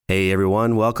Hey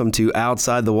everyone, welcome to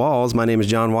Outside the Walls. My name is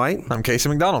John White. I'm Casey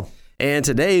McDonald. And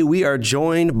today we are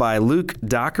joined by Luke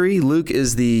Dockery. Luke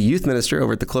is the youth minister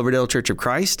over at the Cloverdale Church of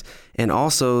Christ and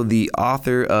also the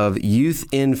author of Youth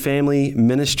in Family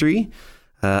Ministry,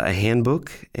 a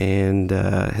handbook, and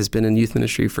has been in youth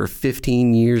ministry for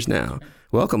 15 years now.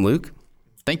 Welcome, Luke.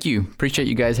 Thank you. Appreciate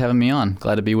you guys having me on.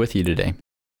 Glad to be with you today.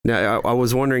 Now, I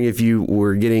was wondering if you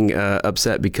were getting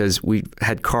upset because we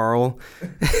had Carl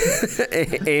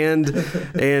and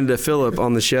Philip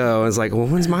on the show. I was like, well,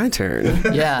 when's my turn?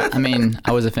 Yeah, I mean,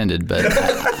 I was offended, but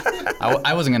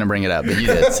I wasn't going to bring it up, but you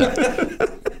did. So.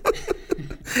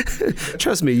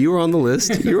 Trust me, you were on the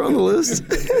list. You were on the list.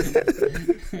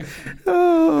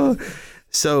 Oh.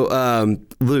 So,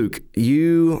 Luke,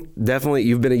 you've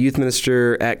been a youth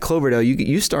minister at Cloverdale.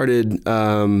 You started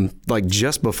like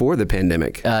just before the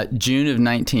pandemic. June of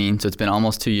 19, so it's been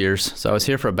almost 2 years. So I was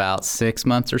here for about 6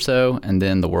 months or so, and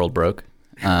then the world broke,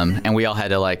 and we all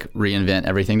had to like reinvent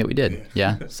everything that we did.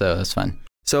 Yeah, so that's fun.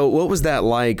 So what was that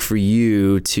like for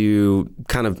you to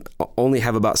kind of only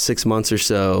have about 6 months or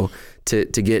so to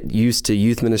get used to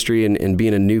youth ministry and be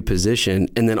in a new position,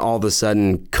 and then all of a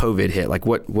sudden COVID hit? Like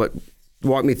what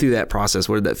walk me through that process.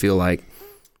 What did that feel like?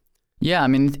 Yeah, I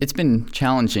mean, it's been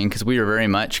challenging because we were very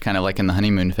much kind of like in the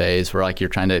honeymoon phase where like you're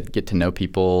trying to get to know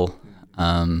people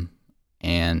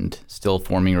and still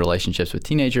forming relationships with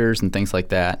teenagers and things like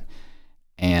that.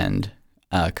 And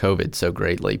COVID so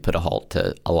greatly put a halt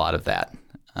to a lot of that.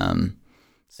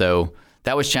 So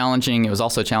that was challenging. It was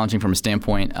also challenging from a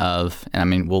standpoint of, and I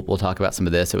mean, we'll talk about some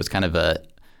of this. It was kind of a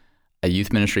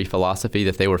youth ministry philosophy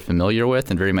that they were familiar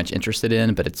with and very much interested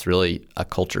in, but it's really a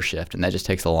culture shift, and that just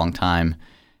takes a long time.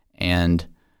 And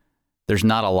there's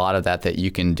not a lot of that you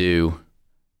can do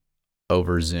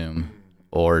over Zoom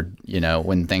or,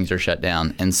 when things are shut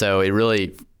down. And so it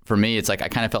really, for me, it's like I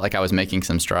kind of felt like I was making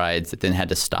some strides that then had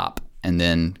to stop and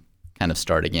then kind of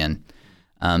start again.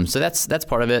 So that's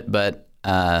part of it, but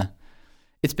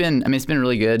it's been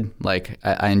really good. Like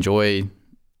I enjoy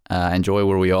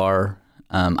where we are.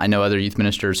 I know other youth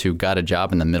ministers who got a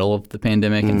job in the middle of the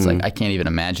pandemic, and it's like, I can't even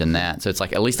imagine that. So it's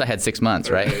like, at least I had 6 months,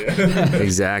 right?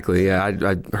 Exactly. Yeah,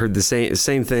 I heard the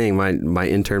same thing. My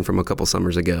intern from a couple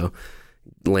summers ago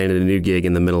landed a new gig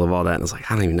in the middle of all that, and I was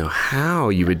like, I don't even know how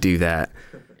you would do that.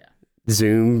 Yeah.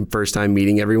 Zoom, first time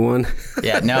meeting everyone.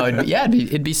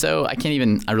 It'd be so. I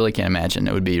really can't imagine.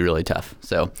 It would be really tough.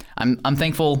 So I'm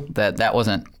thankful that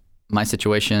wasn't my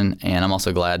situation, and I'm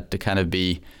also glad to kind of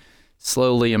be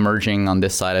slowly emerging on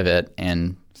this side of it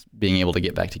and being able to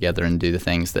get back together and do the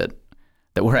things that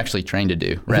we're actually trained to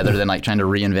do rather than like trying to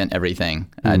reinvent everything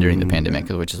during the pandemic,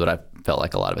 which is what I felt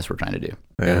like a lot of us were trying to do.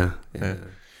 Yeah.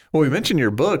 Well, we mentioned your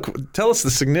book. Tell us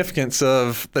the significance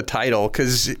of the title,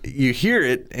 because you hear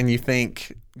it and you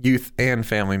think youth and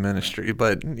family ministry,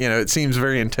 but it seems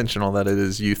very intentional that it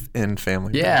is youth and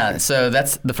family ministry. So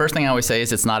that's the first thing I always say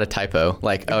is it's not a typo.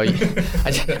 Like, I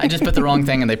just put the wrong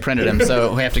thing and they printed them,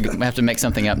 so we have to make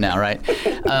something up now, right?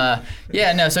 So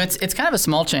it's kind of a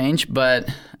small change, but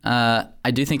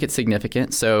I do think it's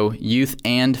significant. So youth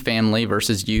and family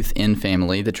versus youth in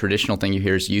family. The traditional thing you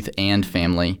hear is youth and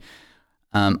family.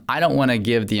 I don't want to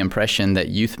give the impression that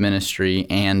youth ministry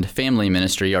and family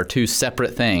ministry are two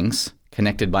separate things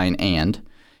connected by an and.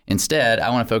 Instead, I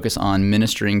want to focus on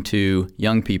ministering to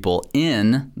young people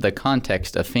in the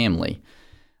context of family.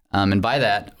 And by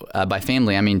that, by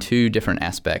family, I mean two different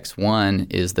aspects. One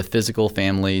is the physical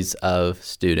families of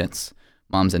students,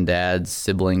 moms and dads,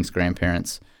 siblings,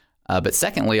 grandparents. But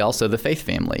secondly, also the faith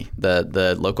family,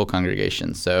 the local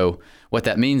congregation. So what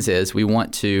that means is we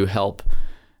want to help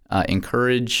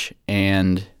encourage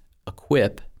and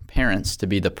equip parents to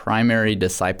be the primary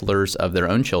disciplers of their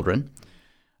own children.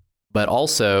 But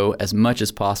also, as much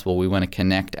as possible, we want to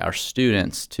connect our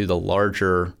students to the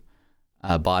larger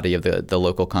body of the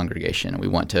local congregation. We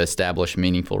want to establish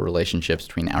meaningful relationships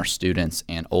between our students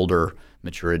and older,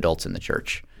 mature adults in the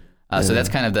church. So that's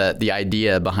kind of the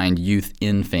idea behind Youth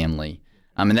in Family.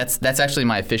 And that's actually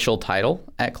my official title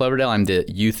at Cloverdale. I'm the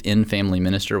Youth in Family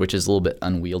Minister, which is a little bit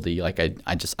unwieldy. Like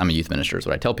I'm a youth minister is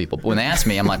what I tell people. But when they ask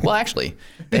me, I'm like, well, actually,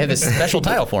 they have this special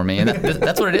title for me, and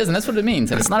that's what it is, and that's what it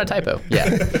means, and it's not a typo.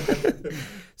 Yeah.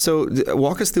 So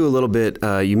walk us through a little bit.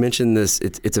 You mentioned this.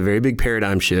 It's a very big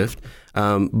paradigm shift.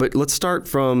 But let's start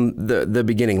from the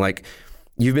beginning. Like,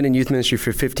 you've been in youth ministry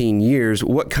for 15 years.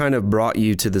 What kind of brought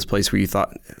you to this place where you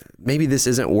thought maybe this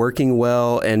isn't working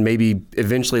well, and maybe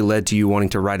eventually led to you wanting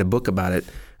to write a book about it?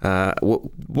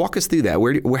 Walk us through that.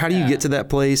 How do you get to that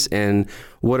place, and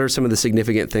what are some of the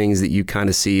significant things that you kind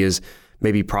of see as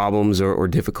maybe problems or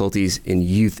difficulties in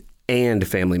youth and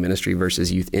family ministry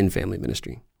versus youth in family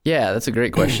ministry? Yeah, that's a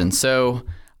great question. So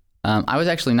I was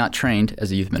actually not trained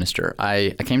as a youth minister.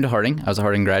 I came to Harding. I was a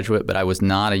Harding graduate, but I was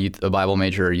not a Bible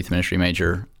major or youth ministry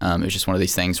major. It was just one of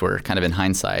these things where kind of in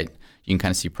hindsight, you can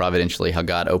kind of see providentially how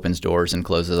God opens doors and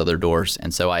closes other doors.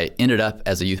 And so I ended up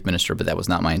as a youth minister, but that was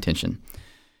not my intention.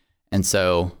 And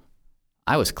so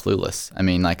I was clueless. I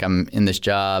mean, like I'm in this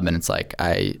job and it's like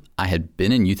I had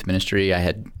been in youth ministry. I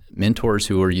had mentors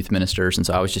who were youth ministers. And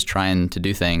so I was just trying to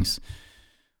do things.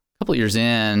 A couple of years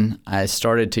in, I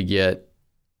started to get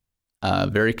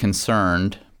very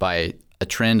concerned by a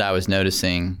trend I was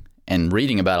noticing and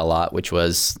reading about a lot, which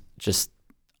was just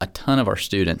a ton of our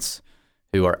students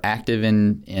who are active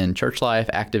in church life,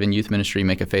 active in youth ministry,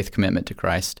 make a faith commitment to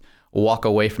Christ, walk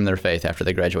away from their faith after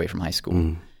they graduate from high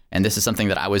school. And this is something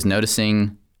that I was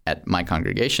noticing at my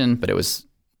congregation, but it was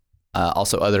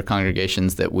also other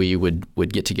congregations that we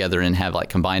would get together and have like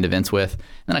combined events with.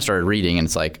 Then I started reading, and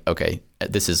it's like, okay,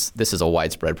 this is a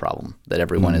widespread problem that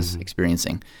everyone is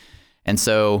experiencing. And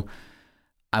so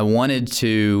I wanted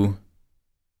to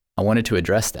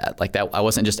address that. Like that, I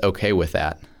wasn't just okay with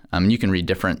that. You can read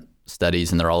different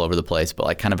studies and they're all over the place, but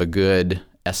like kind of a good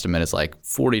estimate is like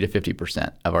 40 to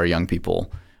 50% of our young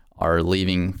people are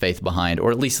leaving faith behind,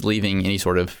 or at least leaving any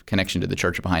sort of connection to the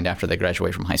church behind after they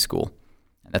graduate from high school.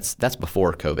 That's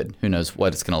before COVID. Who knows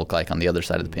what it's going to look like on the other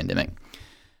side of the pandemic.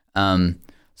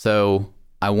 So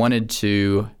I wanted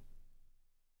to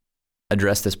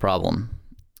address this problem.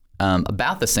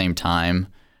 About the same time,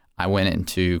 I went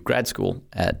into grad school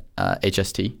at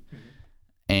HST,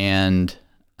 and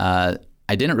I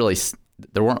didn't really.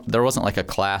 There wasn't like a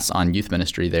class on youth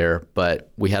ministry there,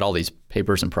 but we had all these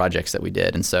papers and projects that we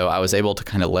did, and so I was able to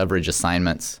kind of leverage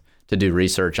assignments to do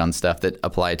research on stuff that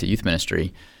applied to youth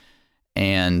ministry.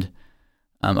 And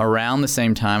around the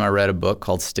same time, I read a book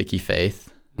called Sticky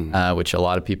Faith, which a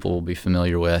lot of people will be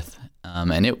familiar with,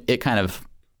 and it kind of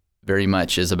very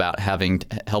much is about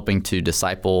helping to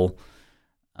disciple,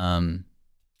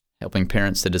 helping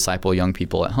parents to disciple young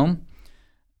people at home.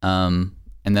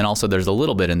 And then also there's a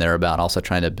little bit in there about also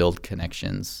trying to build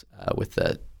connections with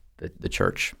the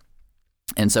church.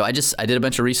 And so I did a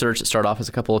bunch of research. It started off as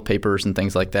a couple of papers and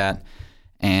things like that.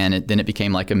 And then it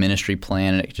became like a ministry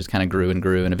plan, and it just kind of grew and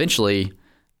grew. And eventually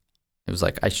it was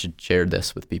like, I should share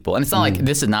this with people. And it's not like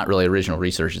this is not really original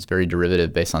research. It's very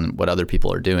derivative based on what other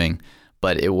people are doing.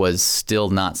 But it was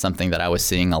still not something that I was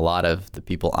seeing a lot of the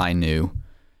people I knew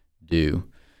do.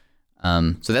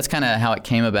 So that's kind of how it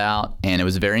came about, and it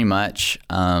was very much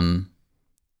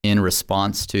in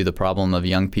response to the problem of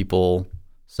young people,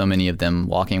 so many of them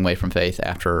walking away from faith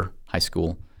after high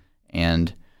school,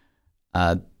 and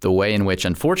the way in which,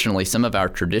 unfortunately, some of our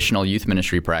traditional youth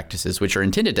ministry practices, which are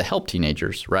intended to help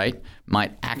teenagers, right,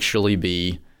 might actually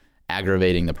be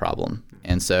aggravating the problem.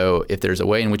 And so if there's a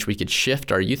way in which we could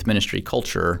shift our youth ministry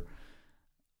culture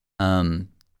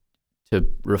to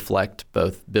reflect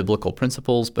both biblical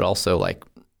principles, but also like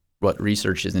what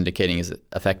research is indicating is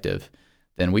effective,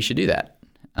 then we should do that.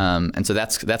 And so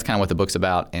that's kind of what the book's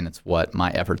about, and it's what my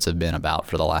efforts have been about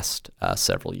for the last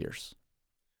several years.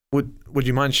 Would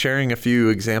you mind sharing a few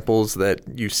examples that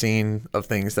you've seen of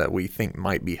things that we think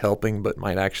might be helping, but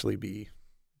might actually be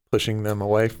pushing them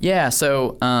away? Yeah,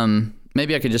 so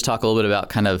maybe I could just talk a little bit about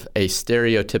kind of a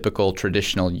stereotypical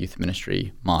traditional youth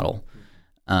ministry model.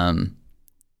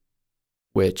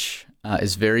 Which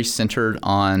is very centered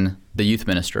on the youth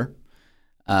minister.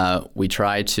 We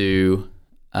try to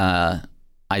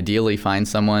ideally find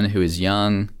someone who is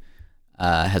young,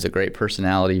 has a great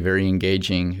personality, very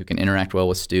engaging, who can interact well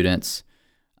with students.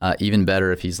 Even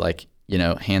better if he's like,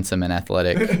 handsome and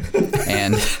athletic.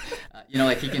 And,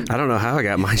 like he can... I don't know how I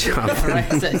got my job. Right,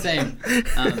 same.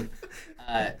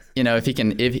 If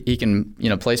he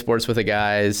can, play sports with the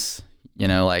guys,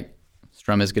 like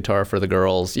strum his guitar for the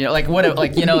girls, like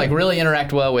really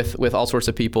interact well with all sorts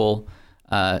of people.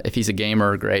 If he's a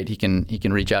gamer, great. He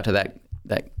can reach out to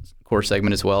that core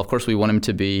segment as well. Of course, we want him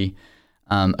to be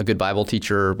a good Bible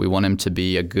teacher. We want him to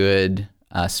be a good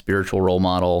spiritual role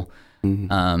model.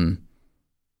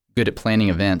 Good at planning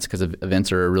events, because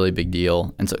events are a really big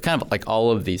deal. And so kind of like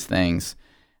all of these things.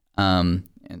 And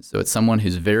so it's someone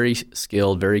who's very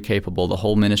skilled, very capable. The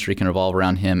whole ministry can revolve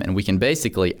around him, and we can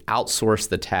basically outsource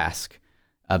the task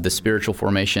of the spiritual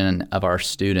formation of our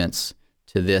students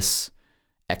to this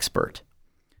expert.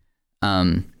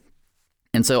 And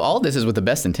so all of this is with the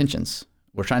best intentions.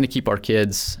 We're trying to keep our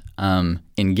kids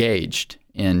engaged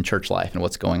in church life and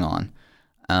what's going on.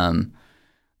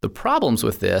 The problems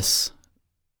with this,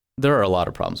 there are a lot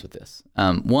of problems with this.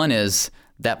 One is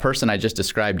that person I just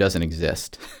described doesn't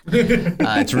exist.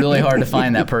 It's really hard to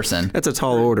find that person. That's a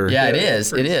tall order. Yeah, it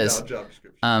is. It is.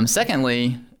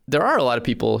 Secondly, there are a lot of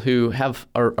people who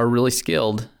are really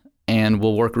skilled and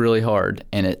will work really hard,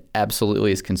 and it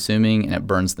absolutely is consuming and it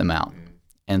burns them out.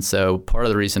 And so part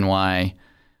of the reason why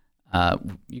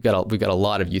we've got a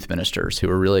lot of youth ministers who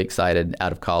are really excited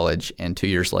out of college, and 2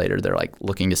 years later they're like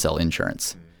looking to sell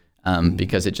insurance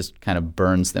because it just kind of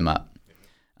burns them up.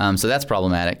 So that's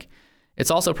problematic.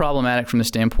 It's also problematic from the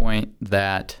standpoint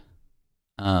that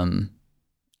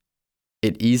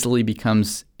it easily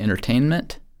becomes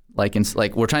entertainment. Like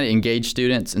we're trying to engage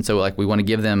students, and so like we want to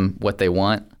give them what they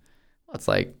want. Well, it's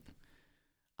like,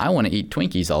 I want to eat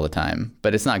Twinkies all the time,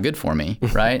 but it's not good for me,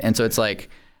 right? And so it's like,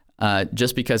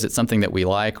 just because it's something that we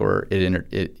like or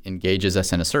it engages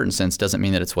us in a certain sense doesn't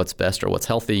mean that it's what's best or what's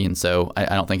healthy. And so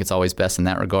I don't think it's always best in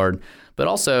that regard. But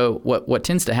also what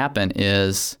tends to happen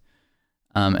is,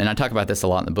 and I talk about this a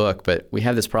lot in the book, but we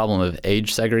have this problem of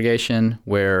age segregation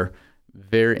where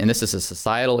and this is a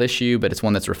societal issue, but it's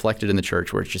one that's reflected in the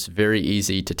church, where it's just very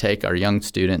easy to take our young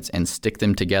students and stick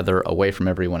them together away from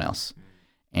everyone else.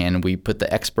 And we put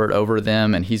the expert over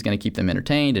them, and he's going to keep them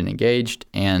entertained and engaged,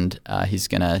 and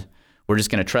we're just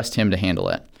going to trust him to handle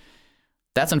it.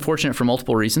 That's unfortunate for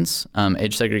multiple reasons.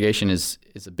 Age segregation is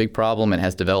a big problem. It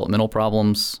has developmental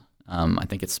problems. I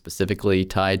think it's specifically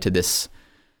tied to this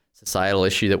societal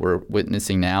issue that we're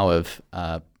witnessing now of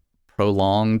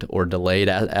prolonged or delayed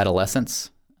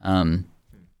adolescence. But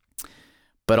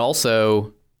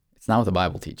also, it's not what the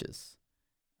Bible teaches.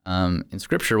 In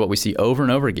Scripture, what we see over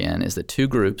and over again is that two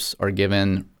groups are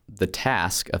given the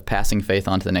task of passing faith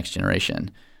on to the next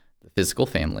generation: the physical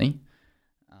family,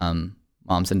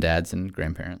 moms and dads and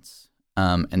grandparents,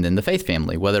 and then the faith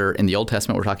family. Whether in the Old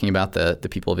Testament we're talking about the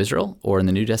people of Israel, or in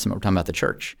the New Testament we're talking about the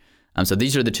church. So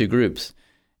these are the two groups.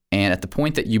 And at the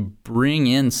point that you bring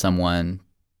in someone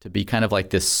to be kind of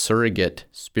like this surrogate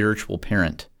spiritual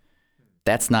parent,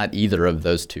 that's not either of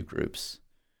those two groups.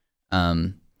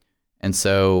 And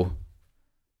so,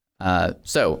 I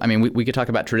mean, we could talk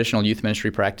about traditional youth ministry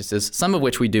practices, some of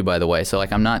which we do, by the way. So,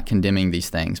 like, I'm not condemning these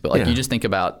things, but like, you just think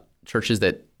about churches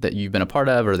that you've been a part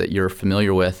of or that you're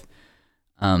familiar with.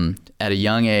 At a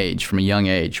young age, from a young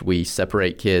age, we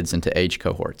separate kids into age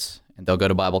cohorts, and they'll go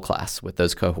to Bible class with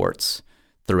those cohorts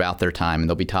throughout their time, and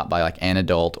they'll be taught by like an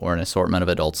adult or an assortment of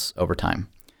adults over time.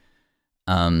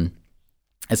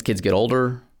 As kids get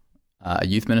older, a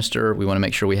youth minister, we want to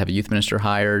make sure we have a youth minister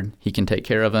hired. He can take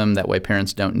care of them. That way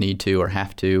parents don't need to or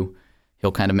have to.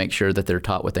 He'll kind of make sure that they're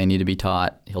taught what they need to be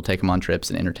taught. He'll take them on trips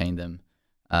and entertain them.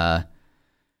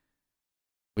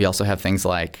 We also have things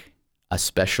like a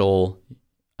special,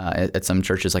 at some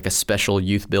churches, like a special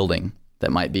youth building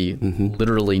that might be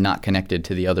literally not connected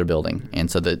to the other building.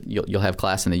 And so that you'll have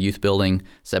class in the youth building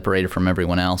separated from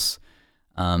everyone else.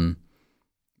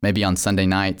 Maybe on Sunday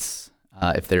nights,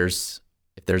 if there's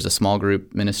a small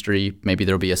group ministry, maybe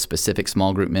there'll be a specific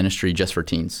small group ministry just for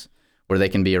teens, where they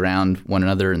can be around one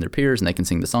another and their peers, and they can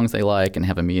sing the songs they like and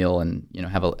have a meal and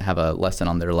have a lesson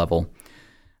on their level.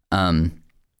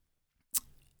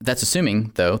 That's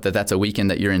assuming, though, that that's a weekend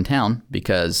that you're in town,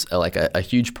 because like a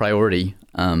huge priority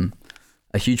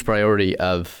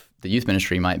of the youth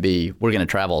ministry might be, we're going to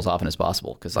travel as often as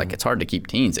possible, because like it's hard to keep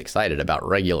teens excited about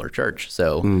regular church.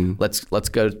 So let's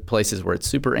go to places where it's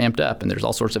super amped up and there's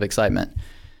all sorts of excitement.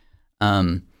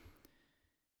 And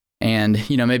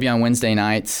maybe on Wednesday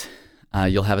nights,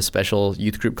 you'll have a special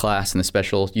youth group class in the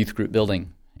special youth group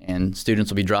building, and students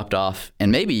will be dropped off,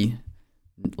 and maybe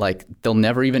like they'll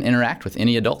never even interact with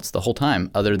any adults the whole time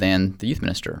other than the youth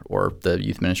minister or the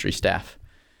youth ministry staff.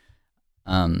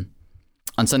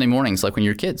 On Sunday mornings, like when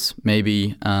you're kids,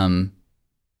 maybe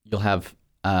you'll have,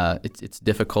 it's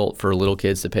difficult for little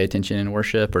kids to pay attention in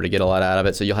worship or to get a lot out of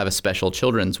it. So you'll have a special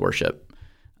children's worship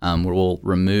where we'll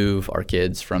remove our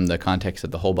kids from the context of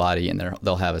the whole body, and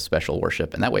they'll have a special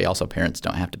worship. And that way also parents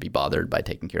don't have to be bothered by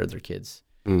taking care of their kids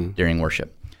during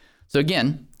worship. So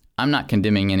again, I'm not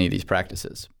condemning any of these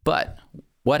practices, but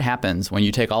what happens when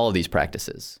you take all of these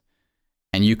practices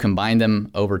and you combine them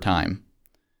over time,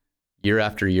 year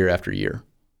after year after year?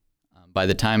 By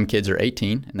the time kids are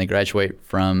 18 and they graduate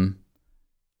from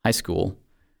high school,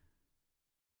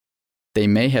 they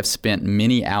may have spent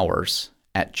many hours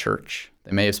at church.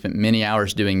 They may have spent many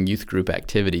hours doing youth group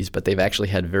activities, but they've actually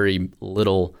had very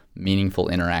little meaningful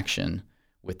interaction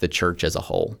with the church as a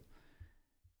whole.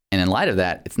 And in light of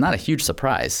that, it's not a huge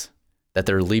surprise that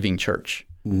they're leaving church,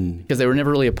 because they were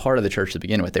never really a part of the church to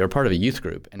begin with. They were part of a youth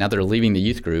group, and now they're leaving the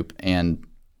youth group, and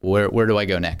where do I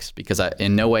go next? Because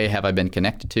in no way have I been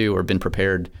connected to or been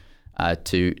prepared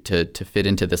to fit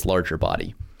into this larger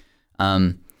body.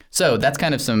 So that's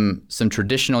kind of some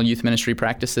traditional youth ministry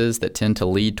practices that tend to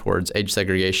lead towards age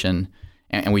segregation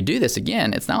And we do this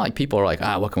again. It's not like people are like,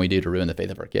 what can we do to ruin the faith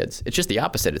of our kids? It's just the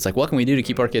opposite. It's like, what can we do to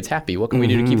keep our kids happy? What can we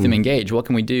do to keep them engaged? What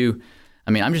can we do?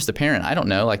 I mean, I'm just a parent. I don't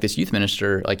know. Like this youth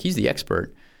minister, like he's the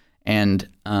expert. And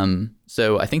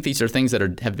so I think these are things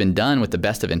that have been done with the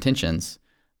best of intentions,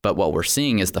 but what we're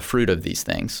seeing is the fruit of these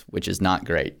things, which is not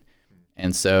great.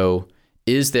 And so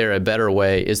is there a better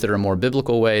way? Is there a more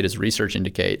biblical way? Does research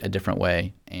indicate a different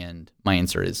way? And my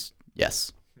answer is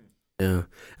yes. Yeah.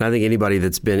 And I think anybody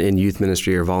that's been in youth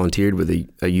ministry or volunteered with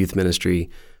a youth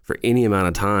ministry for any amount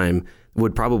of time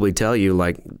would probably tell you,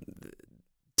 like,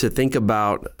 to think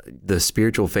about the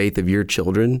spiritual faith of your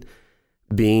children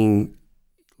being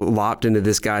lopped into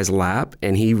this guy's lap,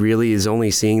 and he really is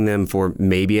only seeing them for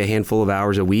maybe a handful of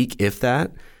hours a week, if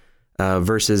that,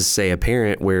 versus, say, a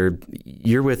parent where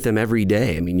you're with them every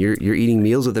day. I mean, you're eating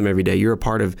meals with them every day. You're a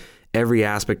part of every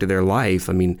aspect of their life.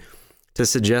 I mean, to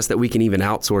suggest that we can even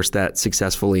outsource that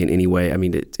successfully in any way, I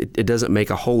mean, it doesn't make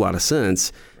a whole lot of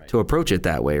sense to approach it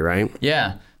that way, right?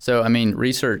 Yeah. So, I mean,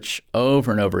 research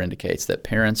over and over indicates that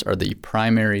parents are the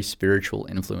primary spiritual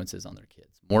influences on their kids.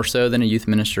 More so than a youth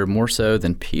minister, more so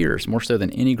than peers, more so than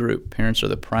any group. Parents are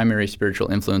the primary spiritual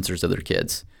influencers of their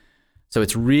kids. So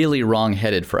it's really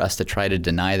wrong-headed for us to try to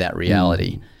deny that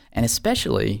reality. And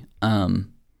especially,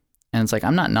 and it's like,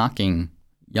 I'm not knocking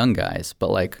young guys, but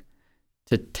like,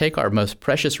 to take our most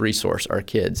precious resource, our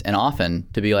kids, and often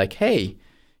to be like, hey,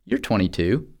 you're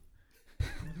 22.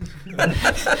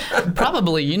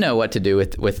 Probably you know what to do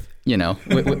with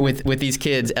these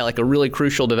kids at like a really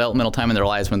crucial developmental time in their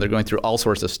lives when they're going through all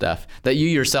sorts of stuff that you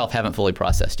yourself haven't fully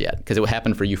processed yet because it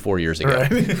happened for you 4 years ago.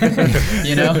 Right.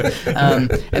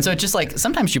 And so it's just like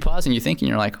sometimes you pause and you think and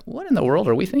you're like, what in the world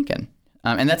are we thinking?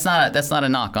 And that's not a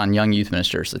knock on young youth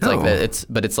ministers. It's like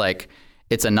that.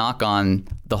 It's a knock on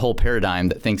the whole paradigm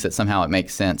that thinks that somehow it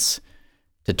makes sense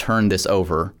to turn this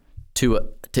over to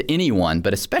anyone,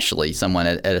 but especially someone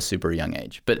at a super young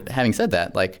age. But having said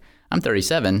that, like I'm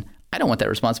 37, I don't want that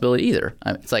responsibility either.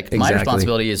 It's like my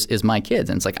responsibility is my kids,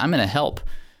 and it's like I'm going to help.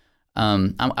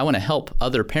 I want to help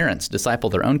other parents disciple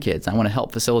their own kids. I want to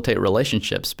help facilitate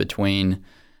relationships between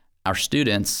our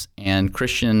students and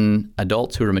Christian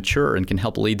adults who are mature and can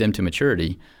help lead them to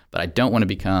maturity. But I don't want to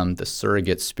become the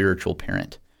surrogate spiritual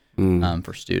parent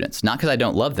for students. Not because I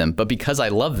don't love them, but because I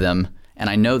love them and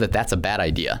I know that that's a bad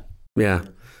idea. Yeah.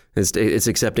 It's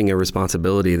accepting a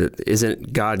responsibility that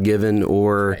isn't God-given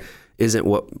or isn't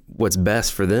what's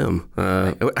best for them.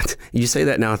 You say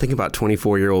that now, I think about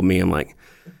 24-year-old me. I'm like,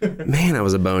 man, I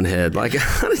was a bonehead. Like,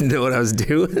 I didn't know what I was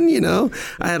doing,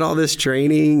 I had all this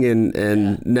training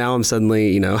and now I'm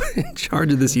suddenly, in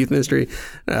charge of this youth ministry.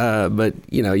 But,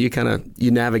 you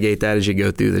navigate that as you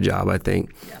go through the job, I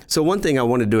think. Yeah. So one thing I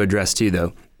wanted to address too,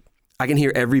 though, I can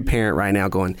hear every parent right now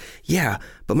going, yeah,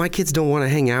 but my kids don't want to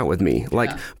hang out with me.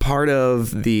 Like part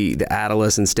of the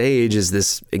adolescent stage is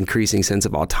this increasing sense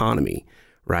of autonomy,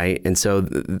 right? And so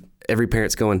every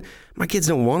parent's going, my kids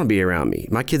don't want to be around me.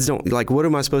 My kids don't, like, what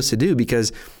am I supposed to do?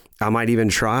 Because I might even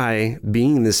try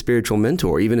being the spiritual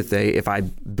mentor, even if I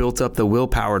built up the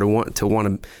willpower to want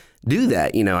to do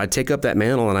that. I take up that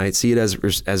mantle and I see it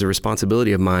as a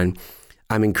responsibility of mine.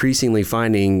 I'm increasingly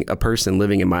finding a person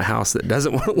living in my house that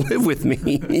doesn't want to live with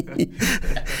me.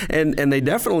 and they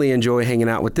definitely enjoy hanging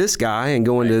out with this guy and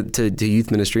going to youth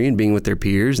ministry and being with their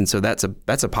peers. And so that's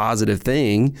a positive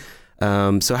thing.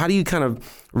 So how do you kind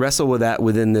of wrestle with that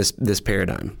within this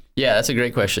paradigm? Yeah, that's a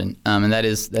great question. And that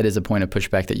is a point of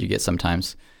pushback that you get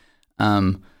sometimes.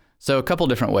 So a couple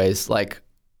different ways. Like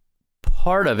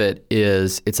part of it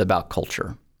is it's about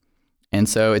culture. And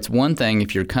so it's one thing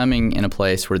if you're coming in a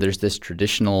place where there's this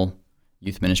traditional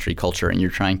youth ministry culture and you're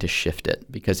trying to shift it,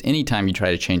 because anytime you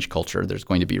try to change culture, there's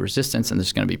going to be resistance and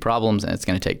there's going to be problems and it's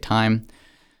going to take time.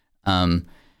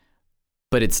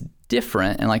 But it's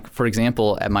different. And like, for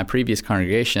example, at my previous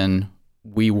congregation,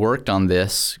 we worked on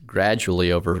this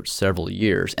gradually over several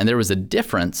years. And there was a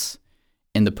difference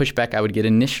in the pushback I would get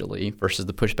initially versus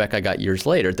the pushback I got years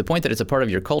later. At the point that it's a part of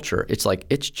your culture, it's like,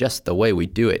 it's just the way we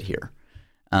do it here.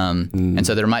 And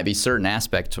so there might be certain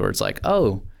aspects where it's like,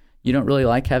 oh, you don't really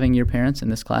like having your parents in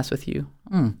this class with you?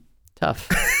 Tough.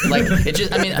 Like, it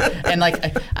just, I mean, and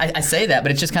like, I say that,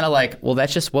 but it's just kind of like, well,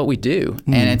 that's just what we do.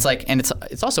 And it's like, and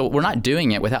it's also, we're not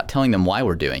doing it without telling them why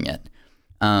we're doing it.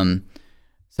 So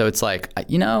it's like,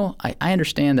 I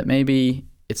understand that maybe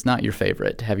it's not your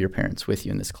favorite to have your parents with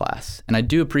you in this class. And I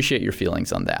do appreciate your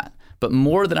feelings on that. But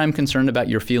more than I'm concerned about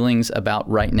your feelings about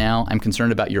right now, I'm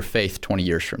concerned about your faith 20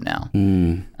 years from now.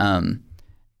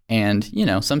 And,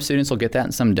 some students will get that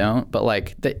and some don't. But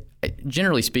like,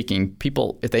 generally speaking,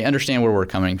 people, if they understand where we're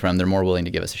coming from, they're more willing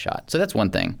to give us a shot. So that's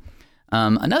one thing.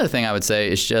 Another thing I would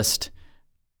say is just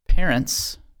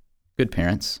parents, good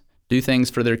parents, do things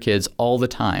for their kids all the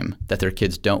time that their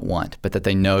kids don't want, but that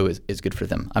they know is good for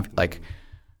them.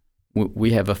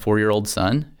 We have a 4-year-old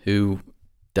son who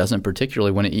doesn't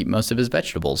particularly want to eat most of his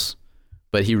vegetables,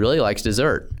 but he really likes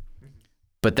dessert.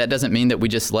 But that doesn't mean that we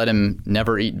just let him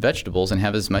never eat vegetables and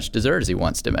have as much dessert as he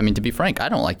wants to. I mean, to be frank, I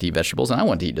don't like to eat vegetables and I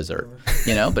want to eat dessert,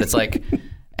 but it's like,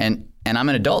 and I'm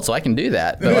an adult, so I can do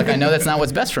that. But I know that's not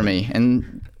what's best for me.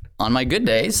 And on my good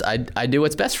days, I do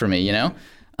what's best for me,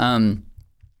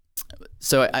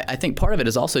 So I think part of it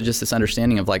is also just this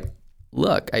understanding of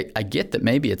look, I get that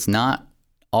maybe it's not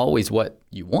always what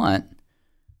you want,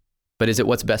 but is it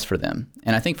what's best for them?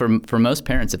 And I think for most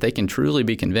parents, if they can truly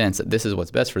be convinced that this is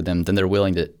what's best for them, then they're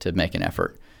willing to make an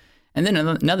effort. And then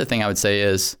another thing I would say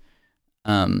is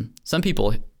some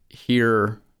people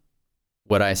hear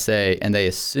what I say and they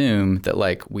assume that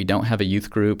we don't have a youth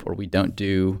group or we don't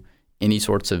do any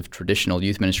sorts of traditional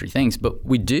youth ministry things, but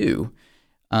we do.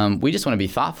 We just want to be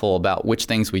thoughtful about which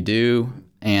things we do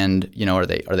and, are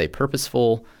they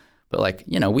purposeful? But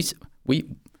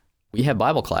we have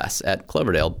Bible class at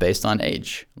Cloverdale based on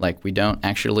age. We don't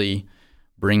actually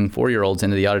bring 4-year-olds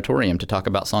into the auditorium to talk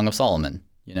about Song of Solomon,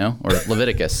 or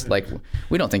Leviticus.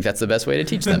 We don't think that's the best way to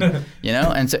teach them,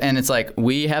 And it's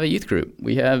we have a youth group.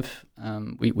 We have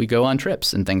we go on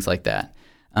trips and things like that.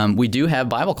 We do have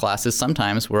Bible classes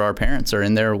sometimes where our parents are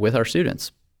in there with our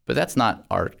students, but that's not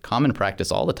our common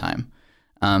practice all the time.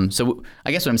 So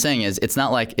I guess what I'm saying is it's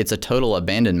not like it's a total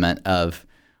abandonment of,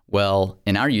 well,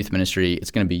 in our youth ministry,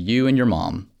 it's going to be you and your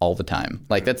mom all the time.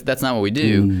 That's not what we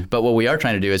do. But what we are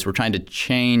trying to do is we're trying to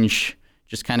change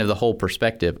just kind of the whole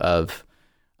perspective of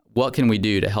what can we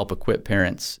do to help equip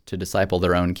parents to disciple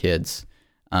their own kids.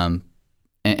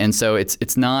 And so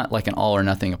it's not like an all or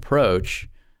nothing approach,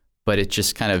 but it's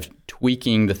just kind of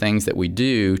tweaking the things that we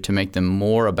do to make them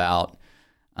more about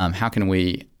how can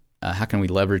we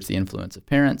leverage the influence of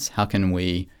parents? How can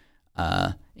we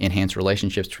enhance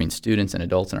relationships between students and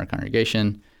adults in our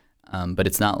congregation? But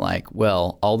it's not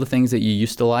all the things that you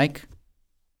used to like,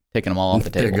 taking them all off the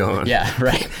table. They're gone. Yeah,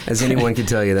 right. As anyone can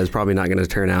tell you, that's probably not going to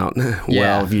turn out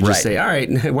well if you just say, all right,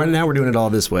 now we're doing it all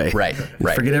this way. Right.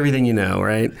 Forget everything you know,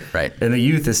 right? Right. And the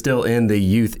youth is still in the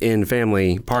youth in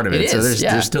family part of it. So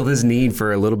there's still this need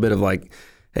for a little bit of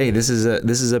hey, this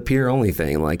is a peer only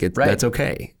thing. That's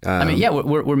okay.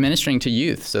 We're ministering to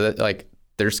youth, so that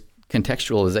there's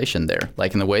contextualization there,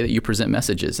 in the way that you present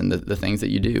messages and the things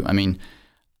that you do.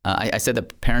 I said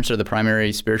that parents are the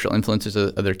primary spiritual influences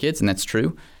of their kids, and that's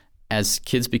true. As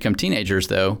kids become teenagers,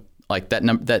 though,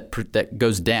 that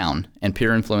goes down and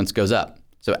peer influence goes up.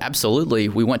 So absolutely,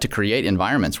 we want to create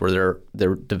environments where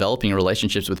they're developing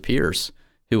relationships with peers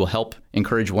who will help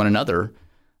encourage one another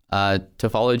to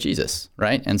follow Jesus,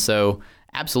 right? And so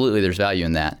absolutely, there's value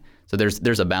in that. So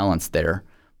there's a balance there,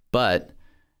 but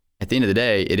at the end of the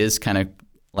day, it is kind of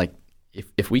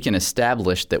if we can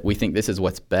establish that we think this is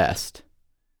what's best,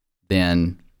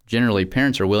 then generally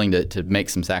parents are willing to make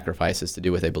some sacrifices to do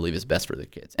what they believe is best for their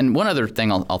kids. And one other thing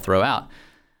I'll throw out,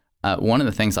 one of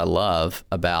the things I love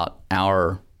about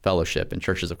our fellowship in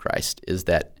Churches of Christ is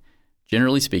that,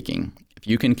 generally speaking, if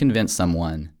you can convince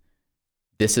someone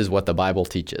this is what the Bible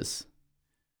teaches,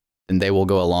 then they will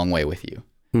go a long way with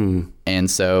you.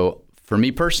 And so for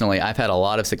me personally, I've had a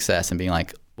lot of success in being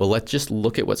well, let's just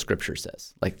look at what Scripture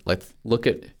says. Let's look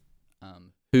at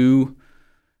who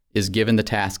is given the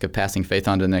task of passing faith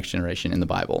on to the next generation in the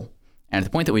Bible. And at the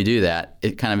point that we do that,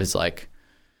 it kind of is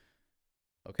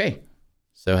okay,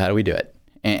 so how do we do it?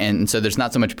 And so there's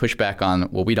not so much pushback on,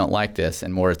 well, we don't like this,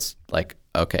 and more it's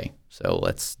okay, so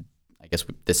I guess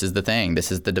this is the thing.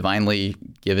 This is the divinely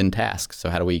given task. So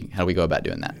how do we go about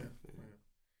doing that?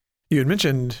 You had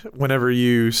mentioned whenever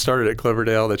you started at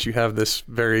Cloverdale that you have this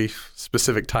very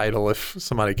specific title, if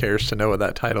somebody cares to know what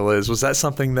that title is. Was that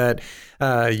something that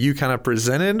you kind of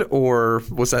presented, or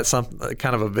was that some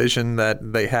kind of a vision that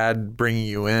they had bringing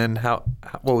you in?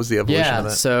 What was the evolution of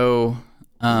that? So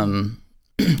I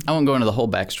won't go into the whole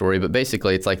backstory, but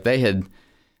basically it's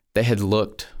they had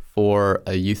looked for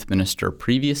a youth minister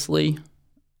previously,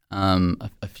 a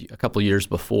couple years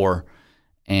before.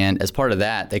 And as part of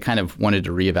that, they kind of wanted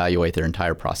to reevaluate their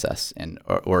entire process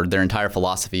or their entire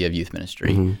philosophy of youth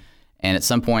ministry. Mm-hmm. And at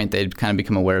some point, they'd kind of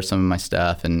become aware of some of my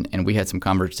stuff, and we had some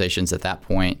conversations at that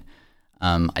point.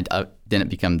 I didn't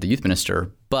become the youth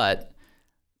minister, but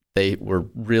they were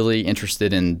really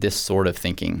interested in this sort of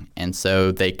thinking. And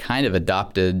so they kind of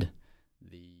adopted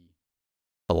the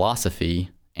philosophy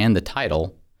and the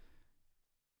title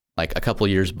a couple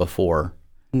years before.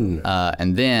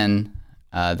 And then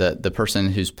the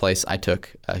person whose place I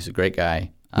took, who's a great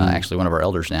guy, actually one of our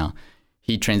elders now,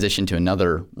 he transitioned to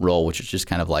another role, which was just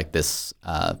kind of like this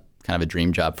kind of a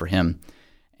dream job for him.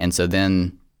 And so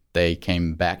then they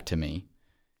came back to me,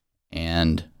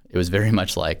 and it was very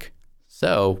much like,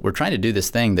 so we're trying to do this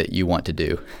thing that you want to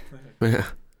do.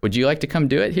 Would you like to come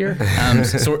do it here?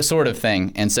 Sort of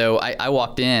thing. And so I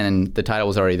walked in, and the title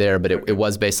was already there, but it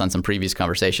was based on some previous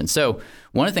conversations. So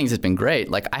one of the things that's been great,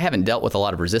 like I haven't dealt with a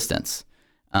lot of resistance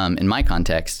in my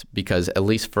context, because at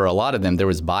least for a lot of them, there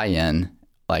was buy-in,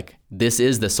 like this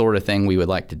is the sort of thing we would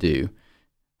like to do.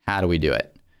 How do we do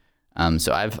it?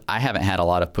 So I haven't had a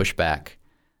lot of pushback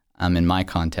in my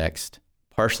context,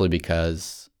 partially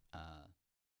because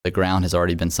the ground has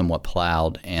already been somewhat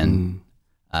plowed, and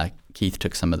Keith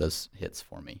took some of those hits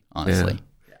for me, honestly.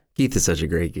 Yeah. Keith is such a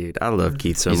great dude. I love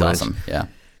Keith so much. He's awesome, yeah.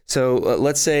 So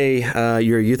let's say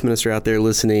you're a youth minister out there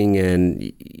listening,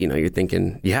 and you're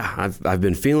thinking, yeah, I've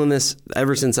been feeling this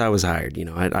ever since I was hired.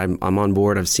 I'm on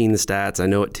board. I've seen the stats. I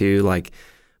know it too.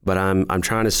 But I'm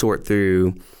trying to sort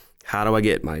through, how do I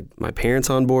get my parents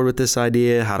on board with this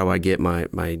idea? How do I get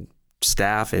my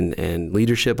staff and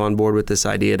leadership on board with this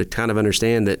idea, to kind of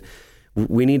understand that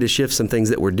we need to shift some things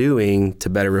that we're doing to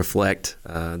better reflect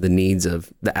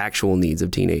the actual needs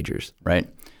of teenagers. Right.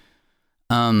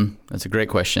 That's a great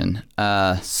question.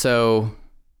 So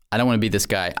I don't want to be this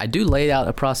guy. I do lay out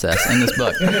a process in this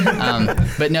book.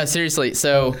 But no, seriously.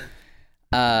 So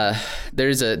there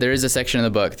is a section in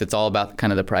the book that's all about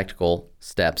kind of the practical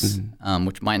steps,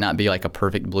 which might not be like a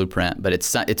perfect blueprint, but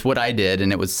it's what I did,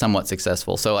 and it was somewhat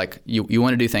successful. So like you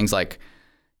want to do things like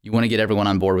you want to get everyone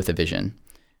on board with a vision.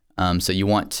 So you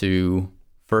want to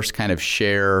first kind of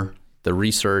share the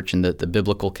research and the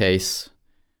biblical case,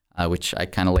 which I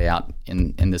kind of lay out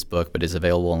in this book, but is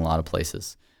available in a lot of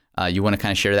places. You want to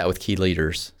kind of share that with key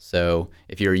leaders. So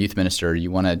if you're a youth minister,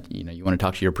 you want to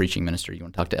talk to your preaching minister. You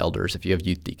want to talk to elders. If you have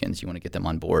youth deacons, you want to get them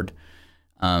on board.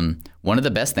 One of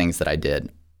the best things that I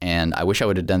did, and I wish I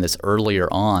would have done this earlier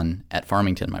on at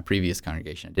Farmington, my previous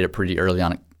congregation. I did it pretty early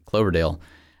on at Cloverdale.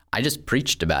 I just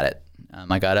preached about it.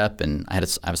 I got up and I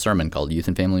have a sermon called Youth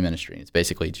and Family Ministry. It's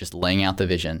basically just laying out the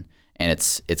vision, and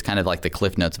it's kind of like the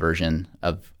Cliff Notes version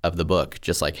of the book.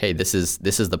 Just like, hey, this is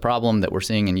the problem that we're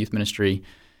seeing in youth ministry.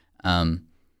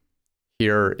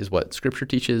 Here is what Scripture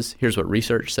teaches. Here's what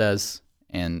research says,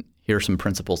 and here are some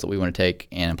principles that we want to take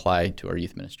and apply to our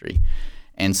youth ministry.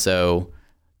 And so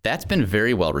that's been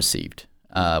very well received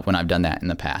when I've done that in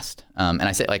the past. And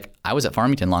I say, like, I was at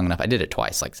Farmington long enough. I did it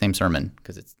twice, like same sermon,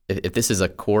 because if this is a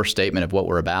core statement of what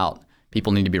we're about,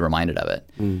 people need to be reminded of it.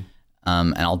 And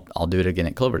I'll do it again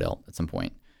at Cloverdale at some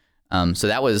point. So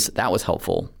that was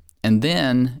helpful. And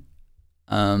then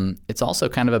it's also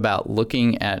kind of about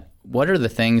looking at what are the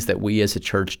things that we as a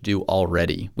church do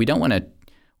already. We don't want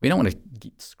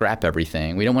to scrap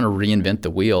everything. We don't want to reinvent the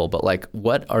wheel, but like,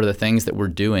 what are the things that we're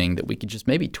doing that we could just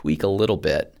maybe tweak a little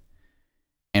bit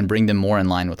and bring them more in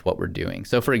line with what we're doing?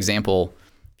 So for example,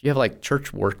 if you have like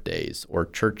church work days or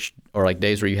like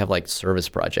days where you have like service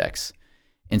projects,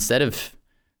 instead of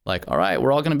like, all right,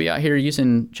 we're all going to be out here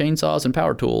using chainsaws and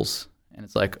power tools. And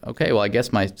it's like, okay, well, I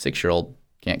guess my 6-year-old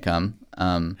can't come.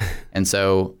 And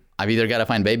so I've either got to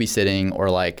find babysitting, or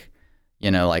like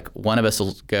one of us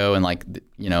will go and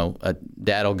a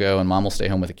dad will go and mom will stay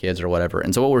home with the kids or whatever.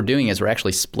 And so what we're doing is we're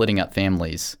actually splitting up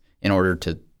families in order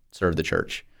to serve the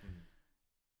church.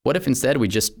 What if instead we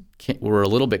just were a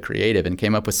little bit creative and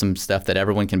came up with some stuff that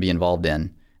everyone can be involved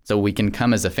in, so we can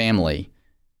come as a family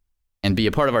and be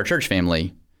a part of our church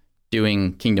family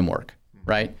doing kingdom work,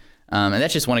 right? And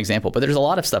that's just one example, but there's a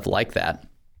lot of stuff like that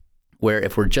where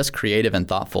if we're just creative and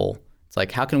thoughtful, it's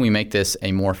like, how can we make this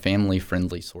a more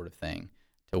family-friendly sort of thing,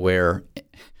 to where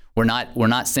we're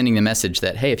not sending the message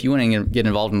that, hey, if you want to get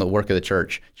involved in the work of the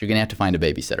church, you're going to have to find a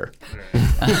babysitter.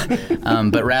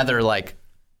 But rather, like,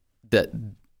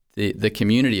 the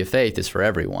community of faith is for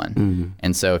everyone.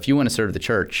 And so if you want to serve the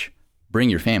church, bring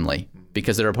your family,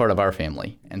 because they're a part of our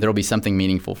family, and there'll be something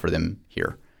meaningful for them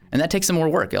here. And that takes some more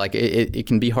work. Like it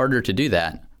can be harder to do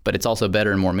that, but it's also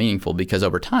better and more meaningful, because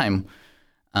over time,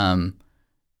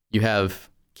 you have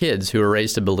kids who are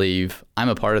raised to believe, I'm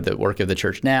a part of the work of the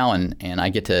church now, and I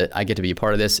get to be a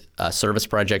part of this. Service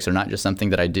projects are not just something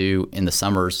that I do in the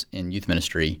summers in youth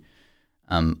ministry,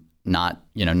 not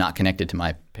connected to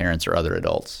my parents or other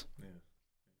adults.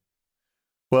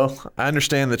 Well, I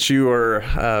understand that you are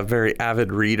a very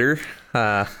avid reader.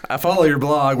 I follow your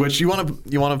blog, which you want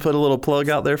to put a little plug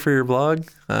out there for your blog.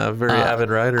 Very avid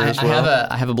writer as well.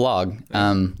 I have a blog,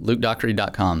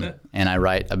 LukeDockery.com, and I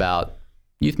write about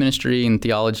youth ministry and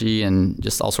theology and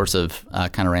just all sorts of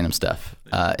kind of random stuff.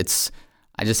 I just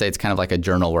say it's kind of like a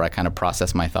journal where I kind of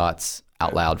process my thoughts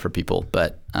out loud for people.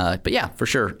 But yeah, for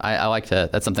sure. I like to,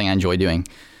 that's something I enjoy doing.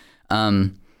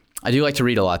 I do like to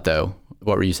read a lot though.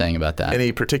 What were you saying about that?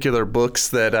 Any particular books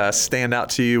that stand out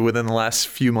to you within the last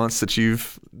few months that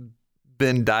you've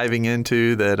been diving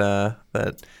into that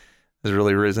has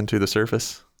really risen to the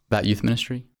surface? About youth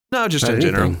ministry? No, just in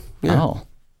general. Yeah.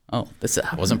 Oh,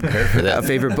 I wasn't prepared for that.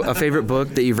 A favorite book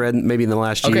that you've read maybe in the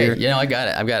last year? Okay, I got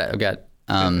it. I've got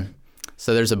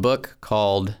so there's a book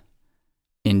called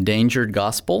Endangered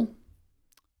Gospel,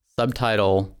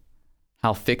 subtitle,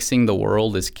 How Fixing the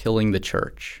World is Killing the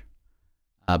Church,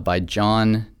 by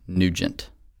John Nugent.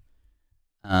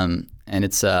 And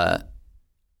it's a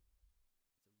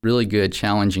really good,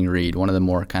 challenging read, one of the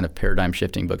more kind of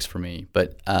paradigm-shifting books for me.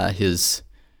 But his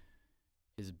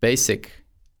basic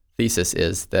thesis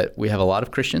is that we have a lot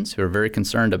of Christians who are very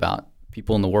concerned about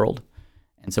people in the world.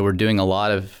 And so we're doing a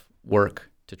lot of work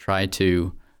to try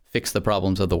to fix the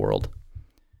problems of the world.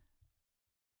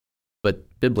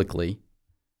 But biblically,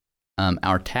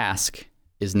 our task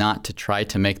is not to try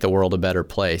to make the world a better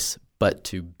place, but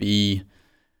to be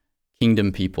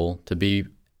kingdom people, to be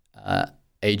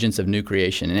agents of new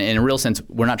creation. And in a real sense,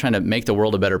 we're not trying to make the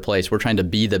world a better place. We're trying to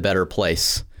be the better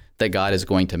place that God is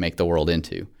going to make the world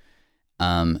into.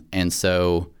 And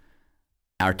so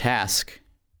our task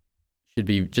should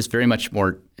be just very much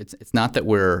more, it's not that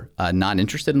we're not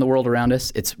interested in the world around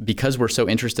us. It's because we're so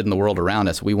interested in the world around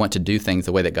us, we want to do things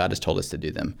the way that God has told us to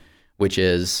do them, which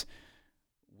is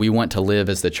we want to live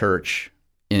as the church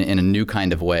in a new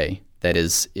kind of way that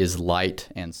is light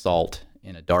and salt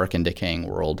in a dark and decaying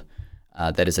world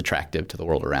that is attractive to the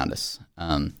world around us.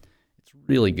 It's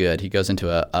really good. He goes into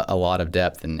a lot of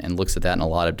depth and looks at that in a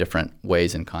lot of different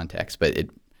ways and contexts, but it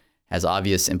has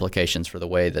obvious implications for the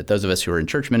way that those of us who are in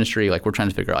church ministry, like we're trying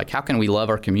to figure out, like, how can we love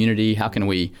our community? How can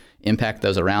we impact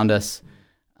those around us?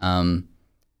 And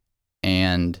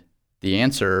the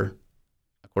answer,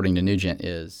 according to Nugent,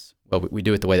 is, well, we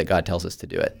do it the way that God tells us to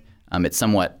do it. It's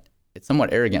somewhat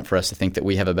arrogant for us to think that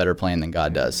we have a better plan than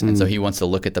God does. And so he wants to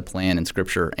look at the plan in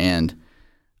Scripture and,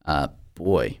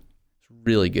 boy, it's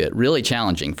really good, really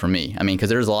challenging for me. I mean, because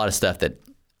there's a lot of stuff that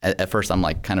at first I'm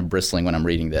like kind of bristling when I'm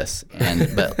reading this,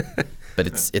 but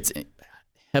it's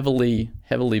heavily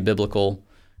biblical.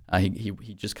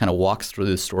 He just kind of walks through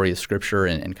the story of Scripture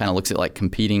and kind of looks at like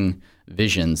competing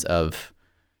visions of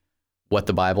what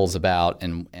the Bible's about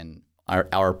and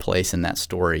our place in that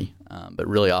story, but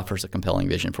really offers a compelling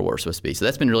vision for what we're supposed to be. So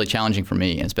that's been really challenging for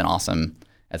me, and it's been awesome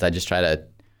as I just try to,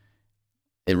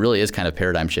 it really is kind of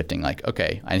paradigm shifting. Like,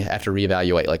 okay, I have to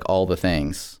reevaluate like all the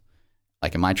things.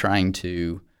 Like, am I trying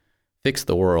to fix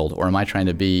the world, or am I trying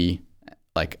to be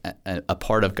like a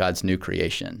part of God's new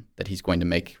creation that he's going to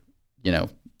make,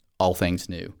 all things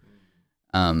new?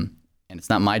 And it's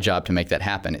not my job to make that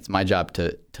happen. It's my job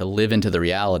to live into the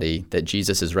reality that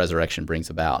Jesus' resurrection brings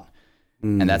about.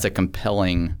 And that's a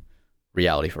compelling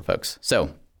reality for folks.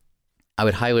 So I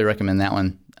would highly recommend that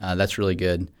one. That's really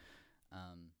good.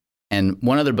 And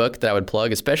one other book that I would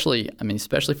plug, especially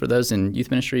for those in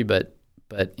youth ministry, but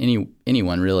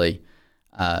anyone really,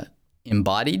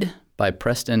 Embodied by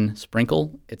Preston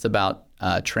Sprinkle. It's about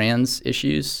trans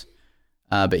issues,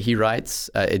 but he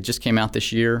writes, it just came out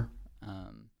this year.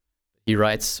 He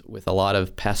writes with a lot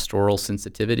of pastoral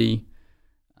sensitivity.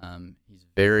 He's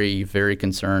very, very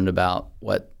concerned about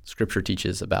what Scripture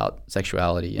teaches about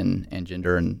sexuality and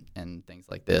gender and things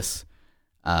like this.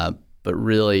 But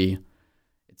really,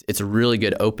 it's a really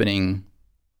good opening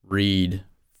read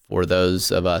for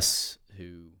those of us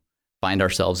who find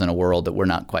ourselves in a world that we're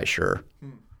not quite sure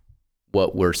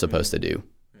what we're supposed to do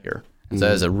here. And so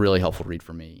that's a really helpful read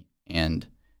for me. And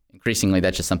increasingly,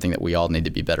 that's just something that we all need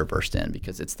to be better versed in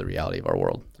because it's the reality of our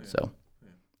world. So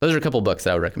those are a couple of books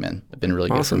that I would recommend. They've been really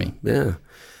good for me. Yeah.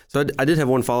 So I did have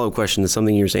one follow-up question to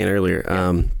something you were saying earlier.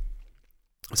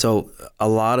 So a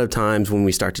lot of times when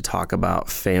we start to talk about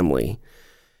family,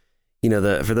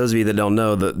 for those of you that don't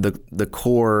know, the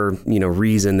core,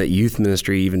 reason that youth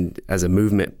ministry, even as a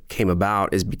movement, came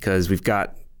about is because we've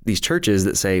got these churches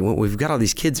that say, well, we've got all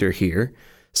these kids who are here.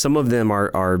 Some of them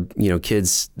are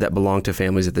kids that belong to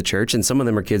families at the church, and some of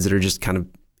them are kids that are just kind of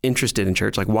interested in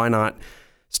church. Like, why not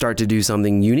start to do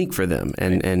something unique for them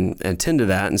and tend to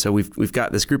that? And so we've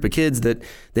got this group of kids that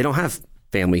they don't have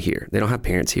family here, they don't have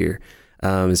parents here.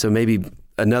 So maybe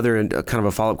another kind of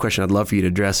a follow-up question I'd love for you to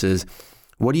address is,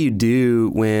 what do you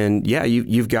do when,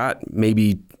 you've got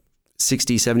maybe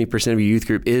 60, 70% of your youth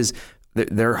group is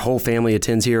their whole family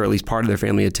attends here, or at least part of their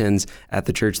family attends at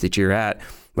the church that you're at,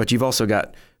 but you've also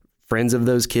got friends of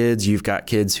those kids. You've got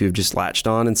kids who've just latched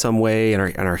on in some way and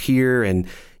are here, and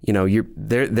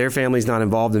their family's not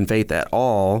involved in faith at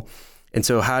all. And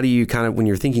so how do you kind of, when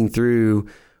you're thinking through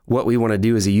what we want to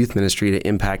do as a youth ministry to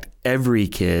impact every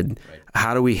kid,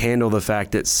 how do we handle the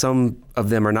fact that some of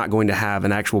them are not going to have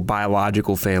an actual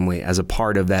biological family as a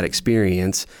part of that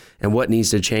experience, and what needs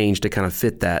to change to kind of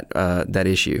fit that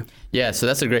issue? Yeah, so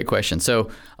that's a great question. So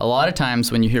a lot of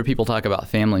times when you hear people talk about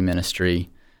family ministry,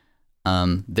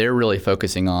 they're really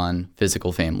focusing on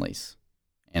physical families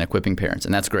and equipping parents,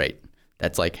 and that's great.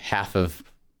 That's like half of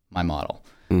my model.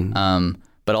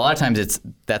 But a lot of times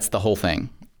that's the whole thing.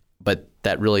 But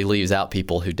that really leaves out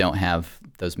people who don't have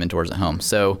those mentors at home.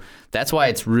 So that's why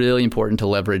it's really important to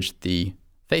leverage the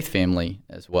faith family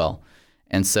as well.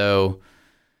 And so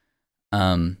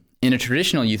in a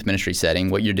traditional youth ministry setting,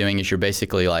 what you're doing is you're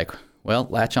basically like, well,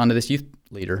 latch onto this youth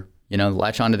leader,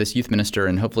 latch onto this youth minister,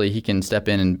 and hopefully he can step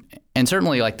in. And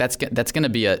certainly like that's going to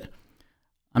be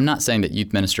I'm not saying that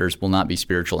youth ministers will not be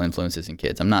spiritual influences in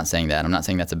kids. I'm not saying that. I'm not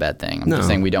saying that's a bad thing. I'm just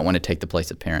saying we don't want to take the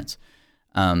place of parents.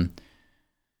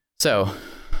 So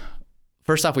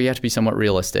first off, we have to be somewhat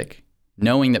realistic,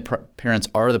 knowing that parents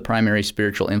are the primary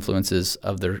spiritual influencers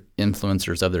of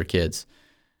their kids.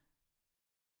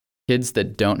 Kids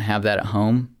that don't have that at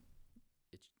home,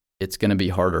 it's going to be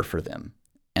harder for them.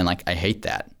 And like, I hate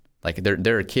that. Like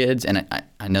there are kids, and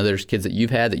I know there's kids that you've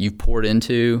had that you've poured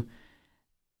into,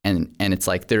 and it's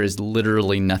like there is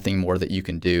literally nothing more that you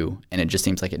can do, and it just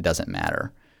seems like it doesn't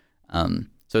matter.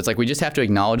 So it's like we just have to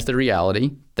acknowledge the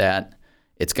reality that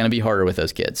it's going to be harder with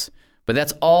those kids. But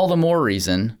that's all the more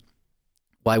reason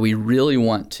why we really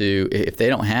want to, if they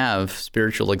don't have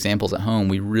spiritual examples at home,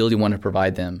 we really want to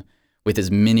provide them with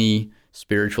as many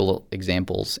spiritual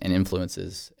examples and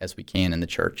influences as we can in the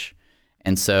church.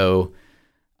 And so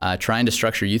trying to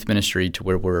structure youth ministry to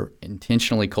where we're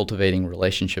intentionally cultivating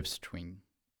relationships between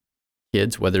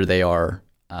kids, whether they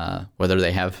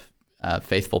have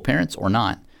faithful parents or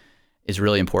not, is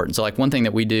really important. So like one thing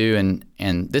that we do,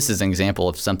 and this is an example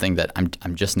of something that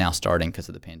I'm just now starting because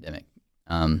of the pandemic.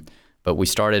 But we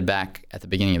started back at the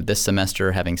beginning of this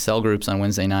semester having cell groups on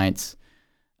Wednesday nights.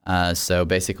 So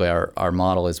basically our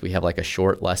model is we have like a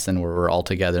short lesson where we're all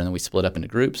together, and then we split up into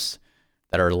groups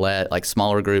that are led, like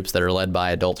smaller groups that are led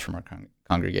by adults from our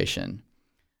congregation.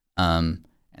 And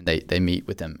they meet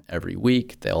with them every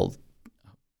week. They'll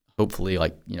hopefully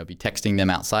be texting them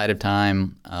outside of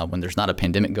time. When there's not a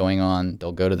pandemic going on,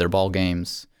 they'll go to their ball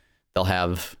games. They'll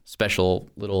have special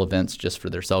little events just for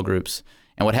their cell groups.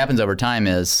 And what happens over time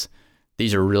is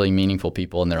these are really meaningful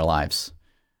people in their lives.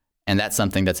 And that's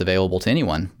something that's available to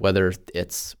anyone, whether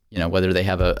it's, whether they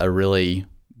have a really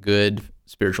good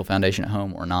spiritual foundation at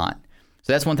home or not.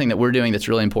 So that's one thing that we're doing that's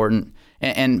really important.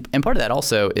 And part of that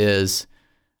also is,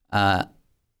 as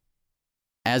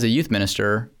a youth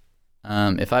minister,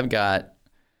 if I've got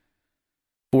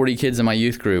 40 kids in my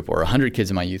youth group or 100 kids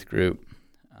in my youth group,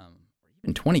 or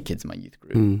even 20 kids in my youth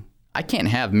group, I can't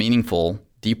have meaningful,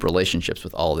 deep relationships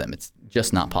with all of them. It's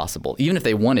just not possible. Even if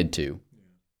they wanted to,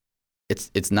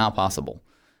 it's not possible.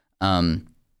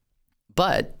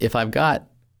 But if I've got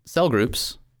cell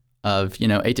groups of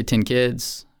 8 to 10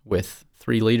 kids with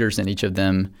 3 leaders in each of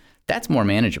them, that's more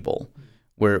manageable.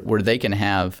 Where they can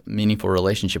have meaningful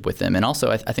relationship with them. And also,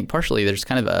 I think partially there's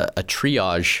kind of a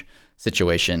triage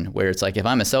situation where it's like if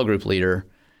I'm a cell group leader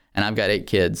and I've got 8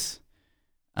 kids,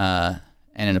 and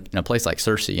in a place like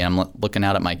Searcy, and I'm looking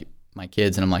out at my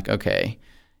kids and I'm like, okay,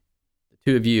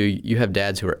 the 2 of you have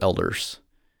dads who are elders,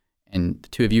 and the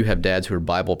 2 of you have dads who are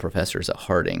Bible professors at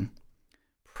Harding.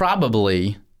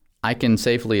 Probably, I can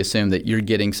safely assume that you're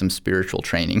getting some spiritual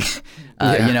training,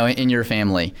 in your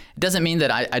family. It doesn't mean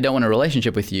that I don't want a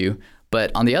relationship with you,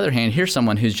 but on the other hand, here's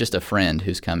someone who's just a friend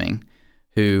who's coming,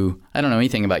 who I don't know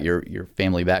anything about your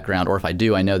family background, or if I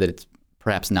do, I know that it's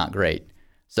perhaps not great.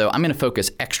 So I'm going to focus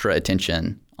extra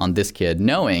attention on this kid,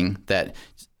 knowing that,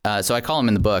 so I call them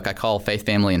in the book, I call faith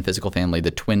family and physical family the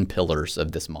twin pillars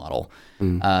of this model.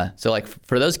 So like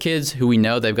for those kids who we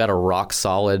know they've got a rock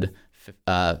solid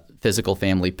physical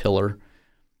family pillar,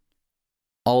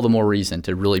 all the more reason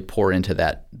to really pour into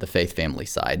the faith family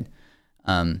side.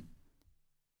 And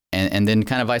then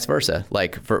kind of vice versa.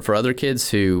 Like for other kids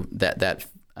who the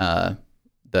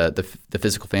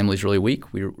physical family is really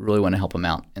weak, we really want to help them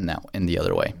out in the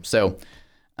other way. So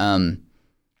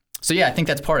yeah, I think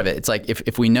that's part of it. It's like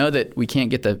if we know that we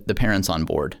can't get the parents on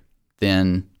board,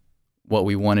 then what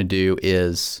we want to do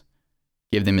is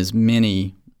give them as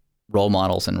many role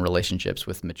models and relationships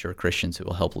with mature Christians who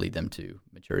will help lead them to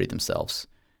maturity themselves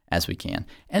as we can.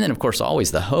 And then, of course,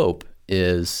 always the hope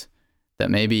is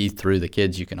that maybe through the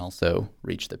kids you can also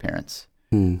reach the parents.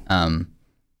 In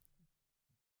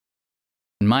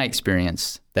my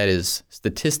experience, that is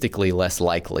statistically less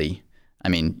likely I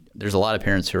mean, there's a lot of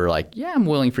parents who are like, yeah, I'm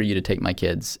willing for you to take my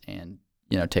kids and,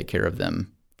 take care of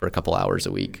them for a couple hours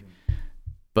a week,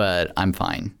 but I'm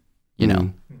fine,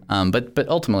 but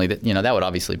ultimately that would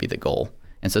obviously be the goal.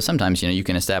 And so sometimes, you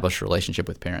can establish a relationship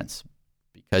with parents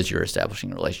because you're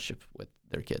establishing a relationship with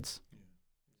their kids.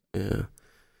 Yeah.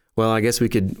 Well, I guess we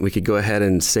could go ahead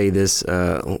and say this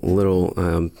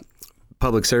little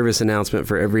public service announcement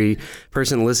for every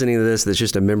person listening to this that's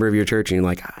just a member of your church, and you're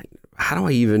like, how do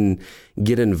I even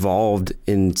get involved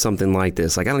in something like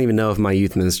this? Like, I don't even know if my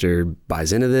youth minister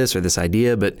buys into this or this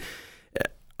idea, but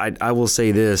I will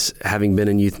say this, having been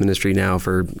in youth ministry now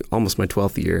for almost my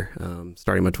 12th year,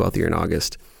 starting my 12th year in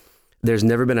August, there's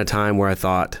never been a time where I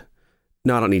thought,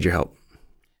 no, I don't need your help.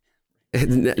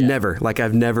 Never. Like,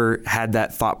 I've never had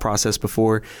that thought process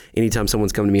before. Anytime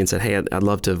someone's come to me and said, hey, I'd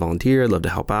love to volunteer, I'd love to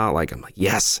help out. Like, I'm like,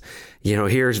 yes,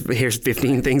 here's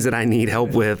 15 things that I need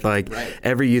help with. Like, right.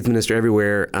 Every youth minister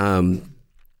everywhere,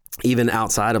 even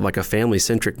outside of like a family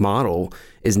centric model,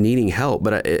 is needing help.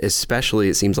 But especially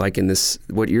it seems like in this,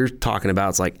 what you're talking about,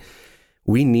 it's like,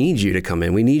 we need you to come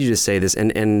in. We need you to say this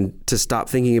and to stop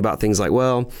thinking about things like,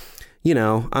 well,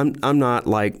 I'm not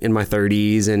like in my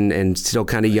 30s and still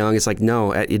kind of young. It's like,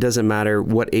 no, it doesn't matter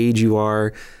what age you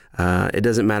are. It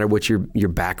doesn't matter what your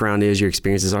background is, your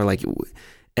experiences are. Like,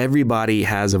 everybody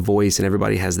has a voice and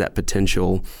everybody has that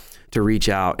potential to reach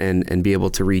out and be able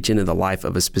to reach into the life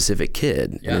of a specific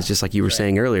kid. Yeah. And it's just like you were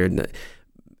saying earlier,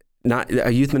 not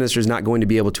a youth minister is not going to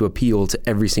be able to appeal to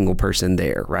every single person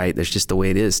there, right? That's just the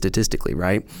way it is statistically,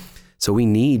 right? So we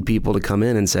need people to come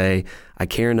in and say, I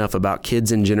care enough about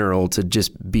kids in general to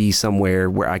just be somewhere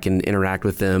where I can interact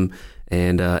with them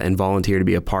and volunteer to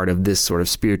be a part of this sort of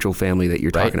spiritual family that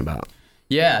you're talking about.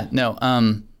 Yeah, no,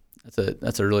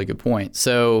 that's a really good point.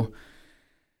 So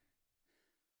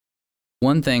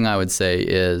one thing I would say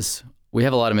is we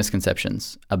have a lot of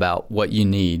misconceptions about what you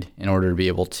need in order to be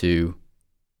able to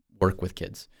work with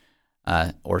kids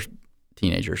or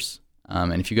teenagers.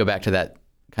 And if you go back to that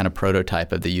kind of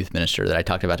prototype of the youth minister that I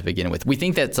talked about to begin with, we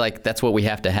think that's what we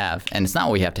have to have, and it's not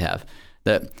what we have to have.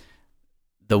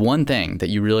 The one thing that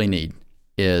you really need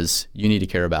is you need to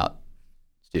care about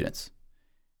students,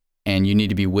 and you need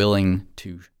to be willing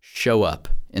to show up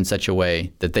in such a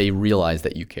way that they realize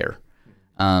that you care.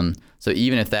 So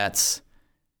even if that's,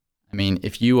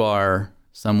 if you are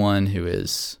someone who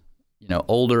is,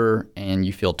 older and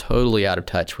you feel totally out of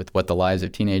touch with what the lives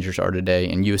of teenagers are today,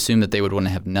 and you assume that they would want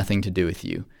to have nothing to do with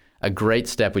you, a great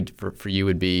step for you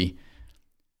would be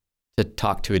to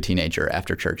talk to a teenager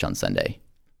after church on Sunday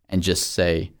and just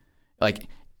say, like,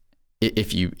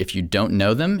 if you don't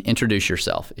know them, introduce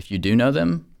yourself. If you do know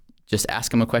them, just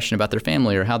ask them a question about their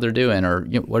family or how they're doing, or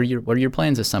what are your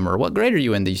plans this summer? Or what grade are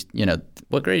you in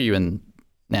what grade are you in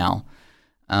now?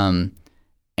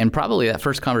 And probably that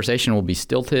first conversation will be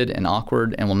stilted and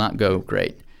awkward and will not go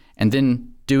great. And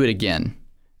then do it again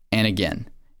and again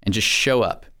and just show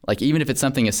up. Like, even if it's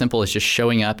something as simple as just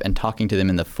showing up and talking to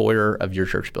them in the foyer of your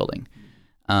church building.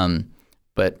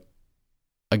 But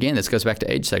again, this goes back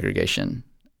to age segregation.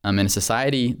 In a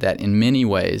society that in many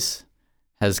ways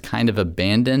has kind of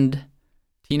abandoned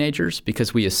teenagers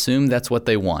because we assume that's what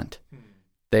they want.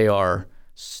 They are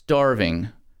starving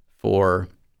for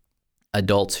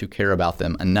adults who care about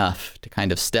them enough to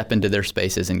kind of step into their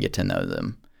spaces and get to know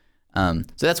them.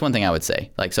 So that's one thing I would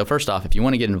say. Like, so first off, if you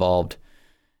want to get involved,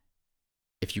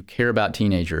 if you care about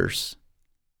teenagers,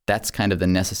 that's kind of the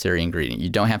necessary ingredient. You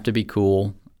don't have to be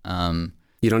cool.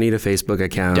 You don't need a Facebook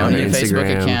account. Don't need Instagram. a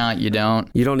Facebook account. You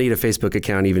don't need a Facebook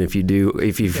account even if you do.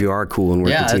 If you are cool and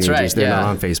work with teenagers, right. They're not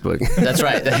on Facebook. That's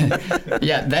right.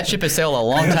 Yeah, that ship has sailed a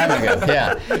long time ago.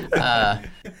 Yeah.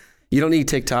 You don't need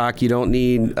TikTok. You don't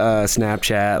need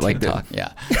Snapchat. TikTok,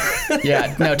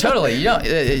 yeah. No, totally.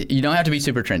 You don't have to be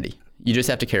super trendy. You just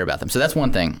have to care about them. So that's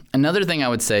one thing. Another thing I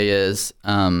would say is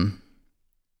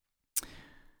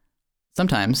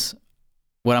sometimes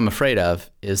what I'm afraid of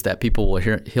is that people will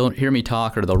hear me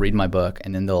talk, or they'll read my book,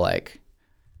 and then they'll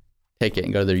take it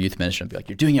and go to their youth minister and be like,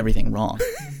 "You're doing everything wrong.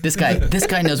 This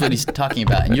guy knows what he's talking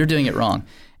about, and you're doing it wrong."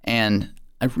 And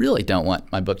I really don't want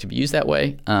my book to be used that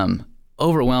way.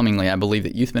 Overwhelmingly, I believe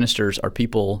that youth ministers are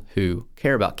people who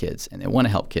care about kids and they want to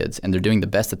help kids, and they're doing the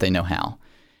best that they know how.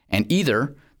 And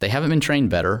either they haven't been trained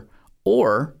better,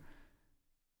 or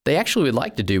they actually would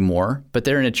like to do more, but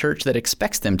they're in a church that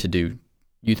expects them to do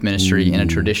youth ministry in a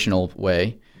traditional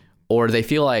way, or they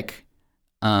feel like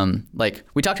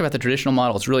we talked about the traditional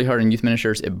model. It's really hard in youth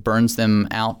ministers. It burns them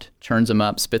out, churns them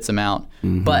up, spits them out,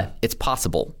 but it's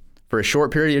possible. For a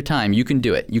short period of time, you can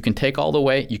do it. You can take all the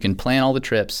weight, you can plan all the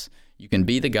trips, you can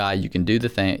be the guy, you can do the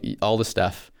thing, all the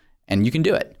stuff, and you can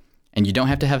do it. And you don't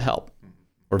have to have help.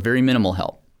 or very minimal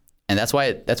help. And that's why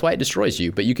it destroys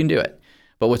you, but you can do it.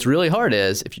 But what's really hard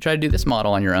is if you try to do this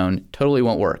model on your own, it totally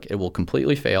won't work. It will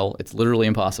completely fail. It's literally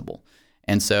impossible.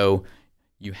 And so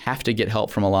you have to get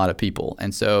help from a lot of people.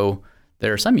 And so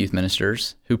there are some youth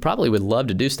ministers who probably would love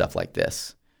to do stuff like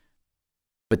this,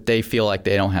 but they feel like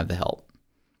they don't have the help.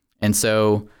 And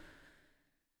so,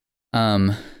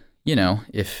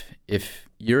 if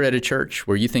you're at a church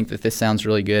where you think that this sounds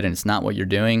really good and it's not what you're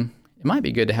doing, it might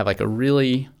be good to have like a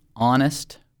really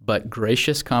honest but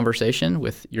gracious conversation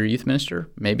with your youth minister.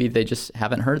 Maybe they just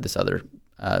haven't heard this other,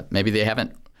 maybe they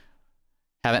haven't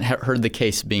heard the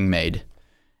case being made,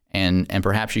 and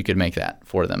perhaps you could make that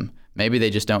for them. Maybe they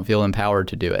just don't feel empowered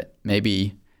to do it.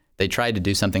 Maybe they tried to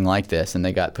do something like this and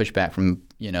they got pushback from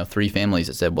 3 families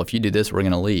that said, well, if you do this, we're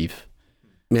going to leave.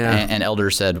 Yeah. And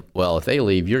elders said, well, if they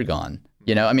leave, you're gone.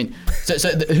 So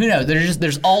who knows?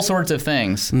 There's all sorts of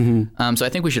things. Mm-hmm. So I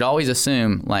think we should always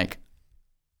assume like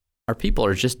our people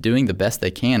are just doing the best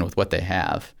they can with what they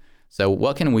have. So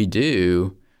what can we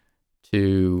do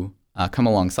to come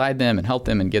alongside them and help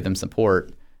them and give them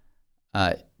support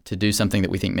to do something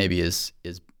that we think maybe is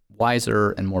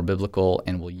wiser and more biblical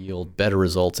and will yield better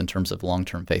results in terms of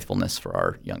long-term faithfulness for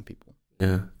our young people.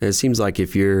 Yeah. And it seems like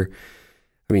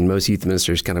most youth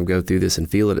ministers kind of go through this and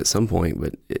feel it at some point,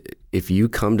 but if you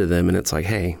come to them and it's like,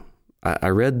 hey, I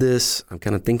read this, I'm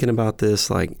kind of thinking about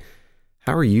this, like,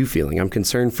 how are you feeling? I'm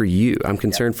concerned for you. I'm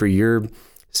concerned for your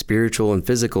spiritual and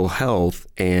physical health,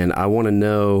 and I want to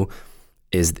know,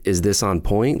 is this on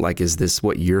point? Like, is this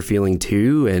what you're feeling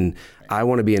too? And I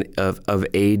want to be of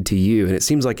aid to you. And it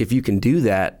seems like if you can do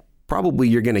that, probably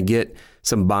you're going to get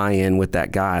some buy-in with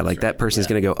that guy. Like that person's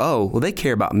going to go, oh, well, they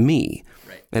care about me.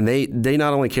 Right. And they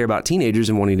not only care about teenagers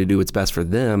and wanting to do what's best for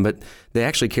them, but they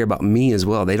actually care about me as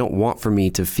well. They don't want for me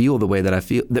to feel the way that I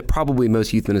feel, that probably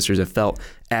most youth ministers have felt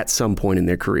at some point in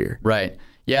their career. Right.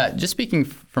 Yeah, just speaking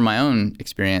from my own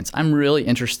experience, I'm really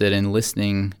interested in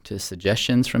listening to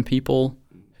suggestions from people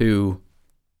who,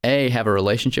 A, have a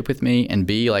relationship with me, and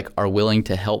B, like are willing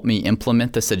to help me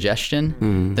implement the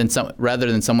suggestion,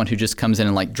 rather than someone who just comes in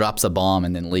and like drops a bomb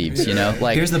and then leaves.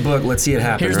 Like, here's the book, let's see it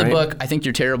happen. Here's the book. I think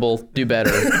you're terrible. Do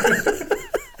better.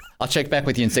 I'll check back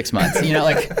with you in 6 months.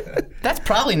 That's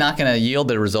probably not going to yield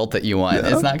the result that you want. No.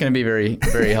 It's not going to be very,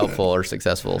 very helpful or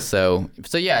successful. So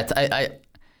yeah,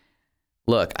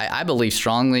 I believe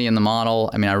strongly in the model.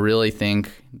 I mean, I really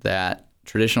think that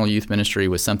traditional youth ministry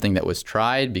was something that was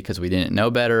tried because we didn't know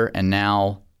better. And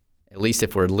now, at least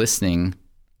if we're listening,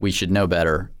 we should know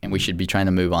better and we should be trying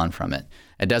to move on from it.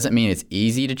 It doesn't mean it's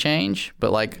easy to change,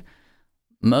 but like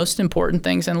most important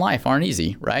things in life aren't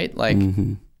easy, right? Like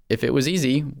if it was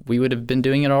easy, we would have been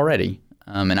doing it already.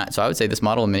 So I would say this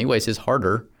model in many ways is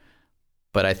harder,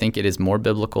 but I think it is more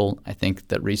biblical. I think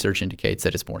that research indicates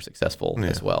that it's more successful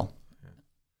as well.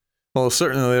 Well,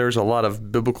 certainly there's a lot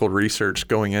of biblical research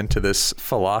going into this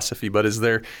philosophy, but is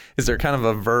there kind of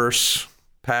a verse,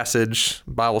 passage,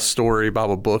 Bible story,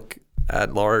 Bible book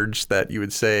at large that you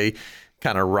would say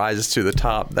kind of rises to the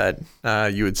top that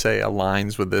you would say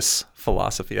aligns with this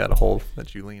philosophy at a whole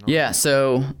that you lean on? Yeah,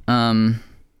 so I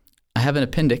have an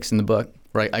appendix in the book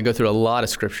where I go through a lot of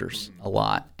scriptures, a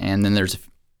lot, and then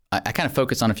I kind of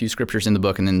focus on a few scriptures in the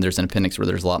book, and then there's an appendix where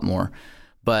there's a lot more.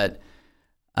 But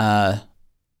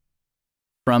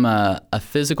from a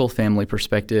physical family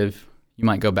perspective, you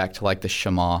might go back to like the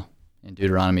Shema in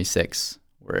Deuteronomy 6,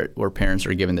 where parents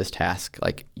are given this task,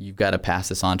 like you've got to pass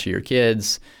this on to your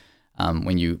kids.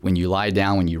 When you lie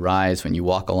down, when you rise, when you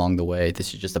walk along the way,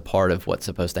 this is just a part of what's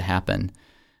supposed to happen.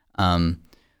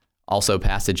 Also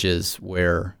passages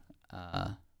where,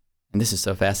 and this is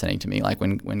so fascinating to me, like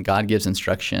when God gives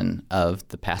instruction of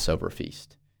the Passover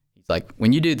feast, he's like,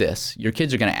 when you do this, your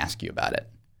kids are going to ask you about it.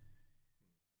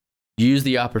 Use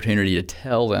the opportunity to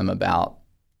tell them about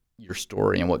your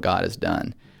story and what God has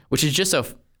done, which is just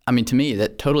to me,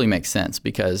 that totally makes sense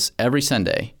because every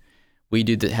Sunday we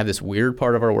have this weird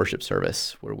part of our worship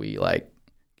service where we like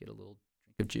get a little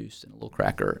drink of juice and a little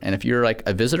cracker. And if you're like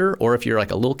a visitor or if you're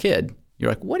like a little kid, you're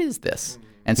like, what is this?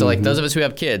 And so like those of us who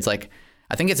have kids, like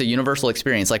I think it's a universal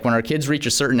experience. Like when our kids reach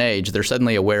a certain age, they're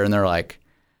suddenly aware and they're like,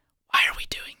 why are we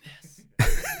doing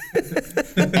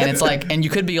this? And it's like, and you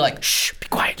could be like, shh, be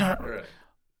quiet.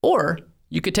 Or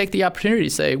you could take the opportunity to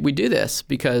say, we do this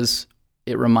because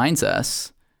it reminds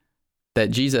us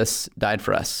that Jesus died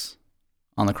for us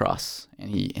on the cross and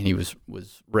he was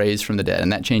raised from the dead,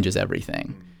 and that changes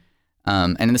everything.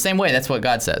 And in the same way, that's what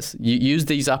God says. You use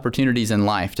these opportunities in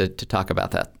life to talk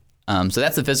about that. So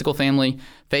that's the physical family.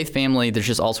 Faith family, there's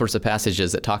just all sorts of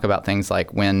passages that talk about things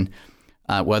like when,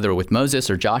 whether with Moses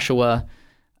or Joshua,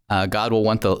 God will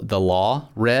want the law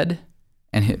read,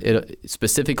 and it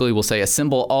specifically will say,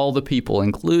 assemble all the people,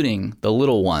 including the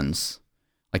little ones.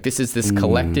 Like this is this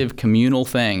collective communal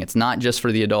thing. It's not just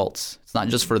for the adults. It's not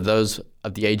just for those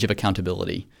of the age of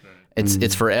accountability.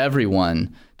 It's for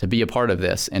everyone to be a part of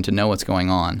this and to know what's going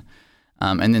on.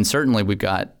 And then certainly we've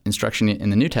got instruction in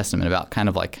the New Testament about kind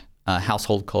of like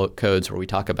household codes, where we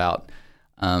talk about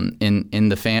in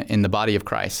the body of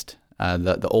Christ,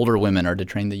 the older women are to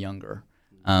train the younger.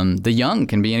 The young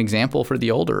can be an example for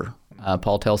the older.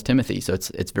 Paul tells Timothy. So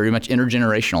it's very much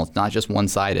intergenerational. It's not just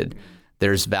one-sided.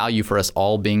 There's value for us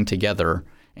all being together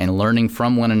and learning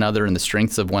from one another and the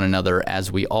strengths of one another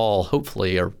as we all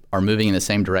hopefully are moving in the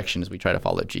same direction as we try to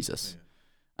follow Jesus.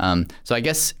 So I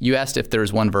guess you asked if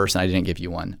there's one verse, and I didn't give you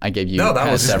one. I gave you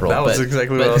several. That was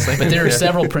exactly what I was thinking. But there are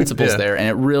several principles there, and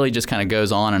it really just kind of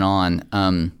goes on and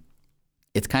on.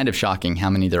 It's kind of shocking how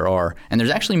many there are. And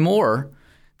there's actually more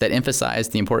that emphasize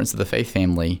the importance of the faith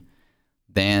family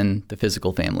than the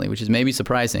physical family, which is maybe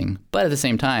surprising. But at the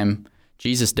same time,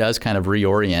 Jesus does kind of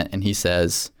reorient, and he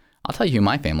says, I'll tell you who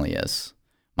my family is.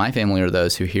 My family are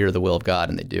those who hear the will of God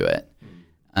and they do it.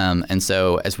 And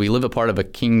so as we live a part of a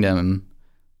kingdom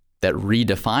that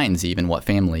redefines even what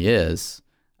family is,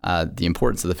 the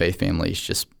importance of the faith family is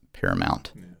just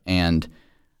paramount. Yeah. And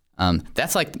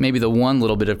that's like maybe the one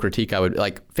little bit of critique I would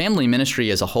like. Family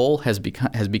ministry as a whole has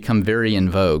become very in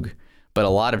vogue, but a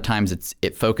lot of times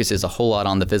it focuses a whole lot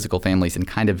on the physical families and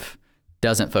kind of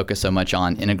doesn't focus so much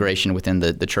on integration within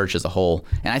the church as a whole.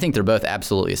 And I think they're both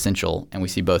absolutely essential, and we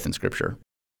see both in Scripture.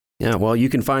 Yeah, well, you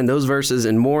can find those verses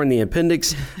and more in the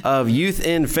appendix of Youth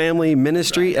and Family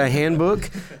Ministry, a handbook.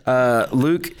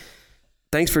 Luke,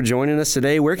 thanks for joining us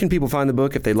today. Where can people find the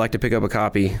book if they'd like to pick up a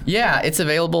copy? Yeah, it's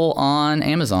available on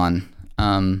Amazon.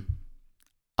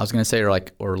 I was going to say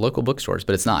or local bookstores,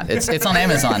 but it's not. It's on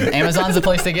Amazon. Amazon's the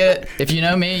place to get it. If you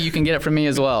know me, you can get it from me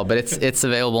as well. But it's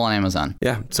available on Amazon.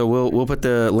 Yeah, so we'll put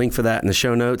the link for that in the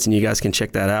show notes, and you guys can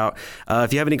check that out.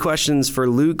 If you have any questions for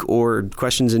Luke or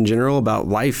questions in general about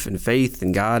life and faith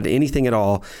and God, anything at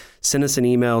all, send us an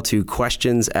email to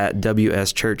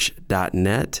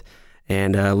questions@wschurch.net.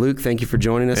 And Luke, thank you for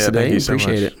joining us today. Thank you so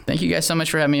Appreciate much. it. Thank you guys so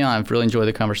much for having me on. I've really enjoyed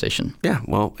the conversation. Yeah,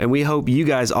 well, and we hope you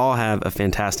guys all have a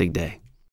fantastic day.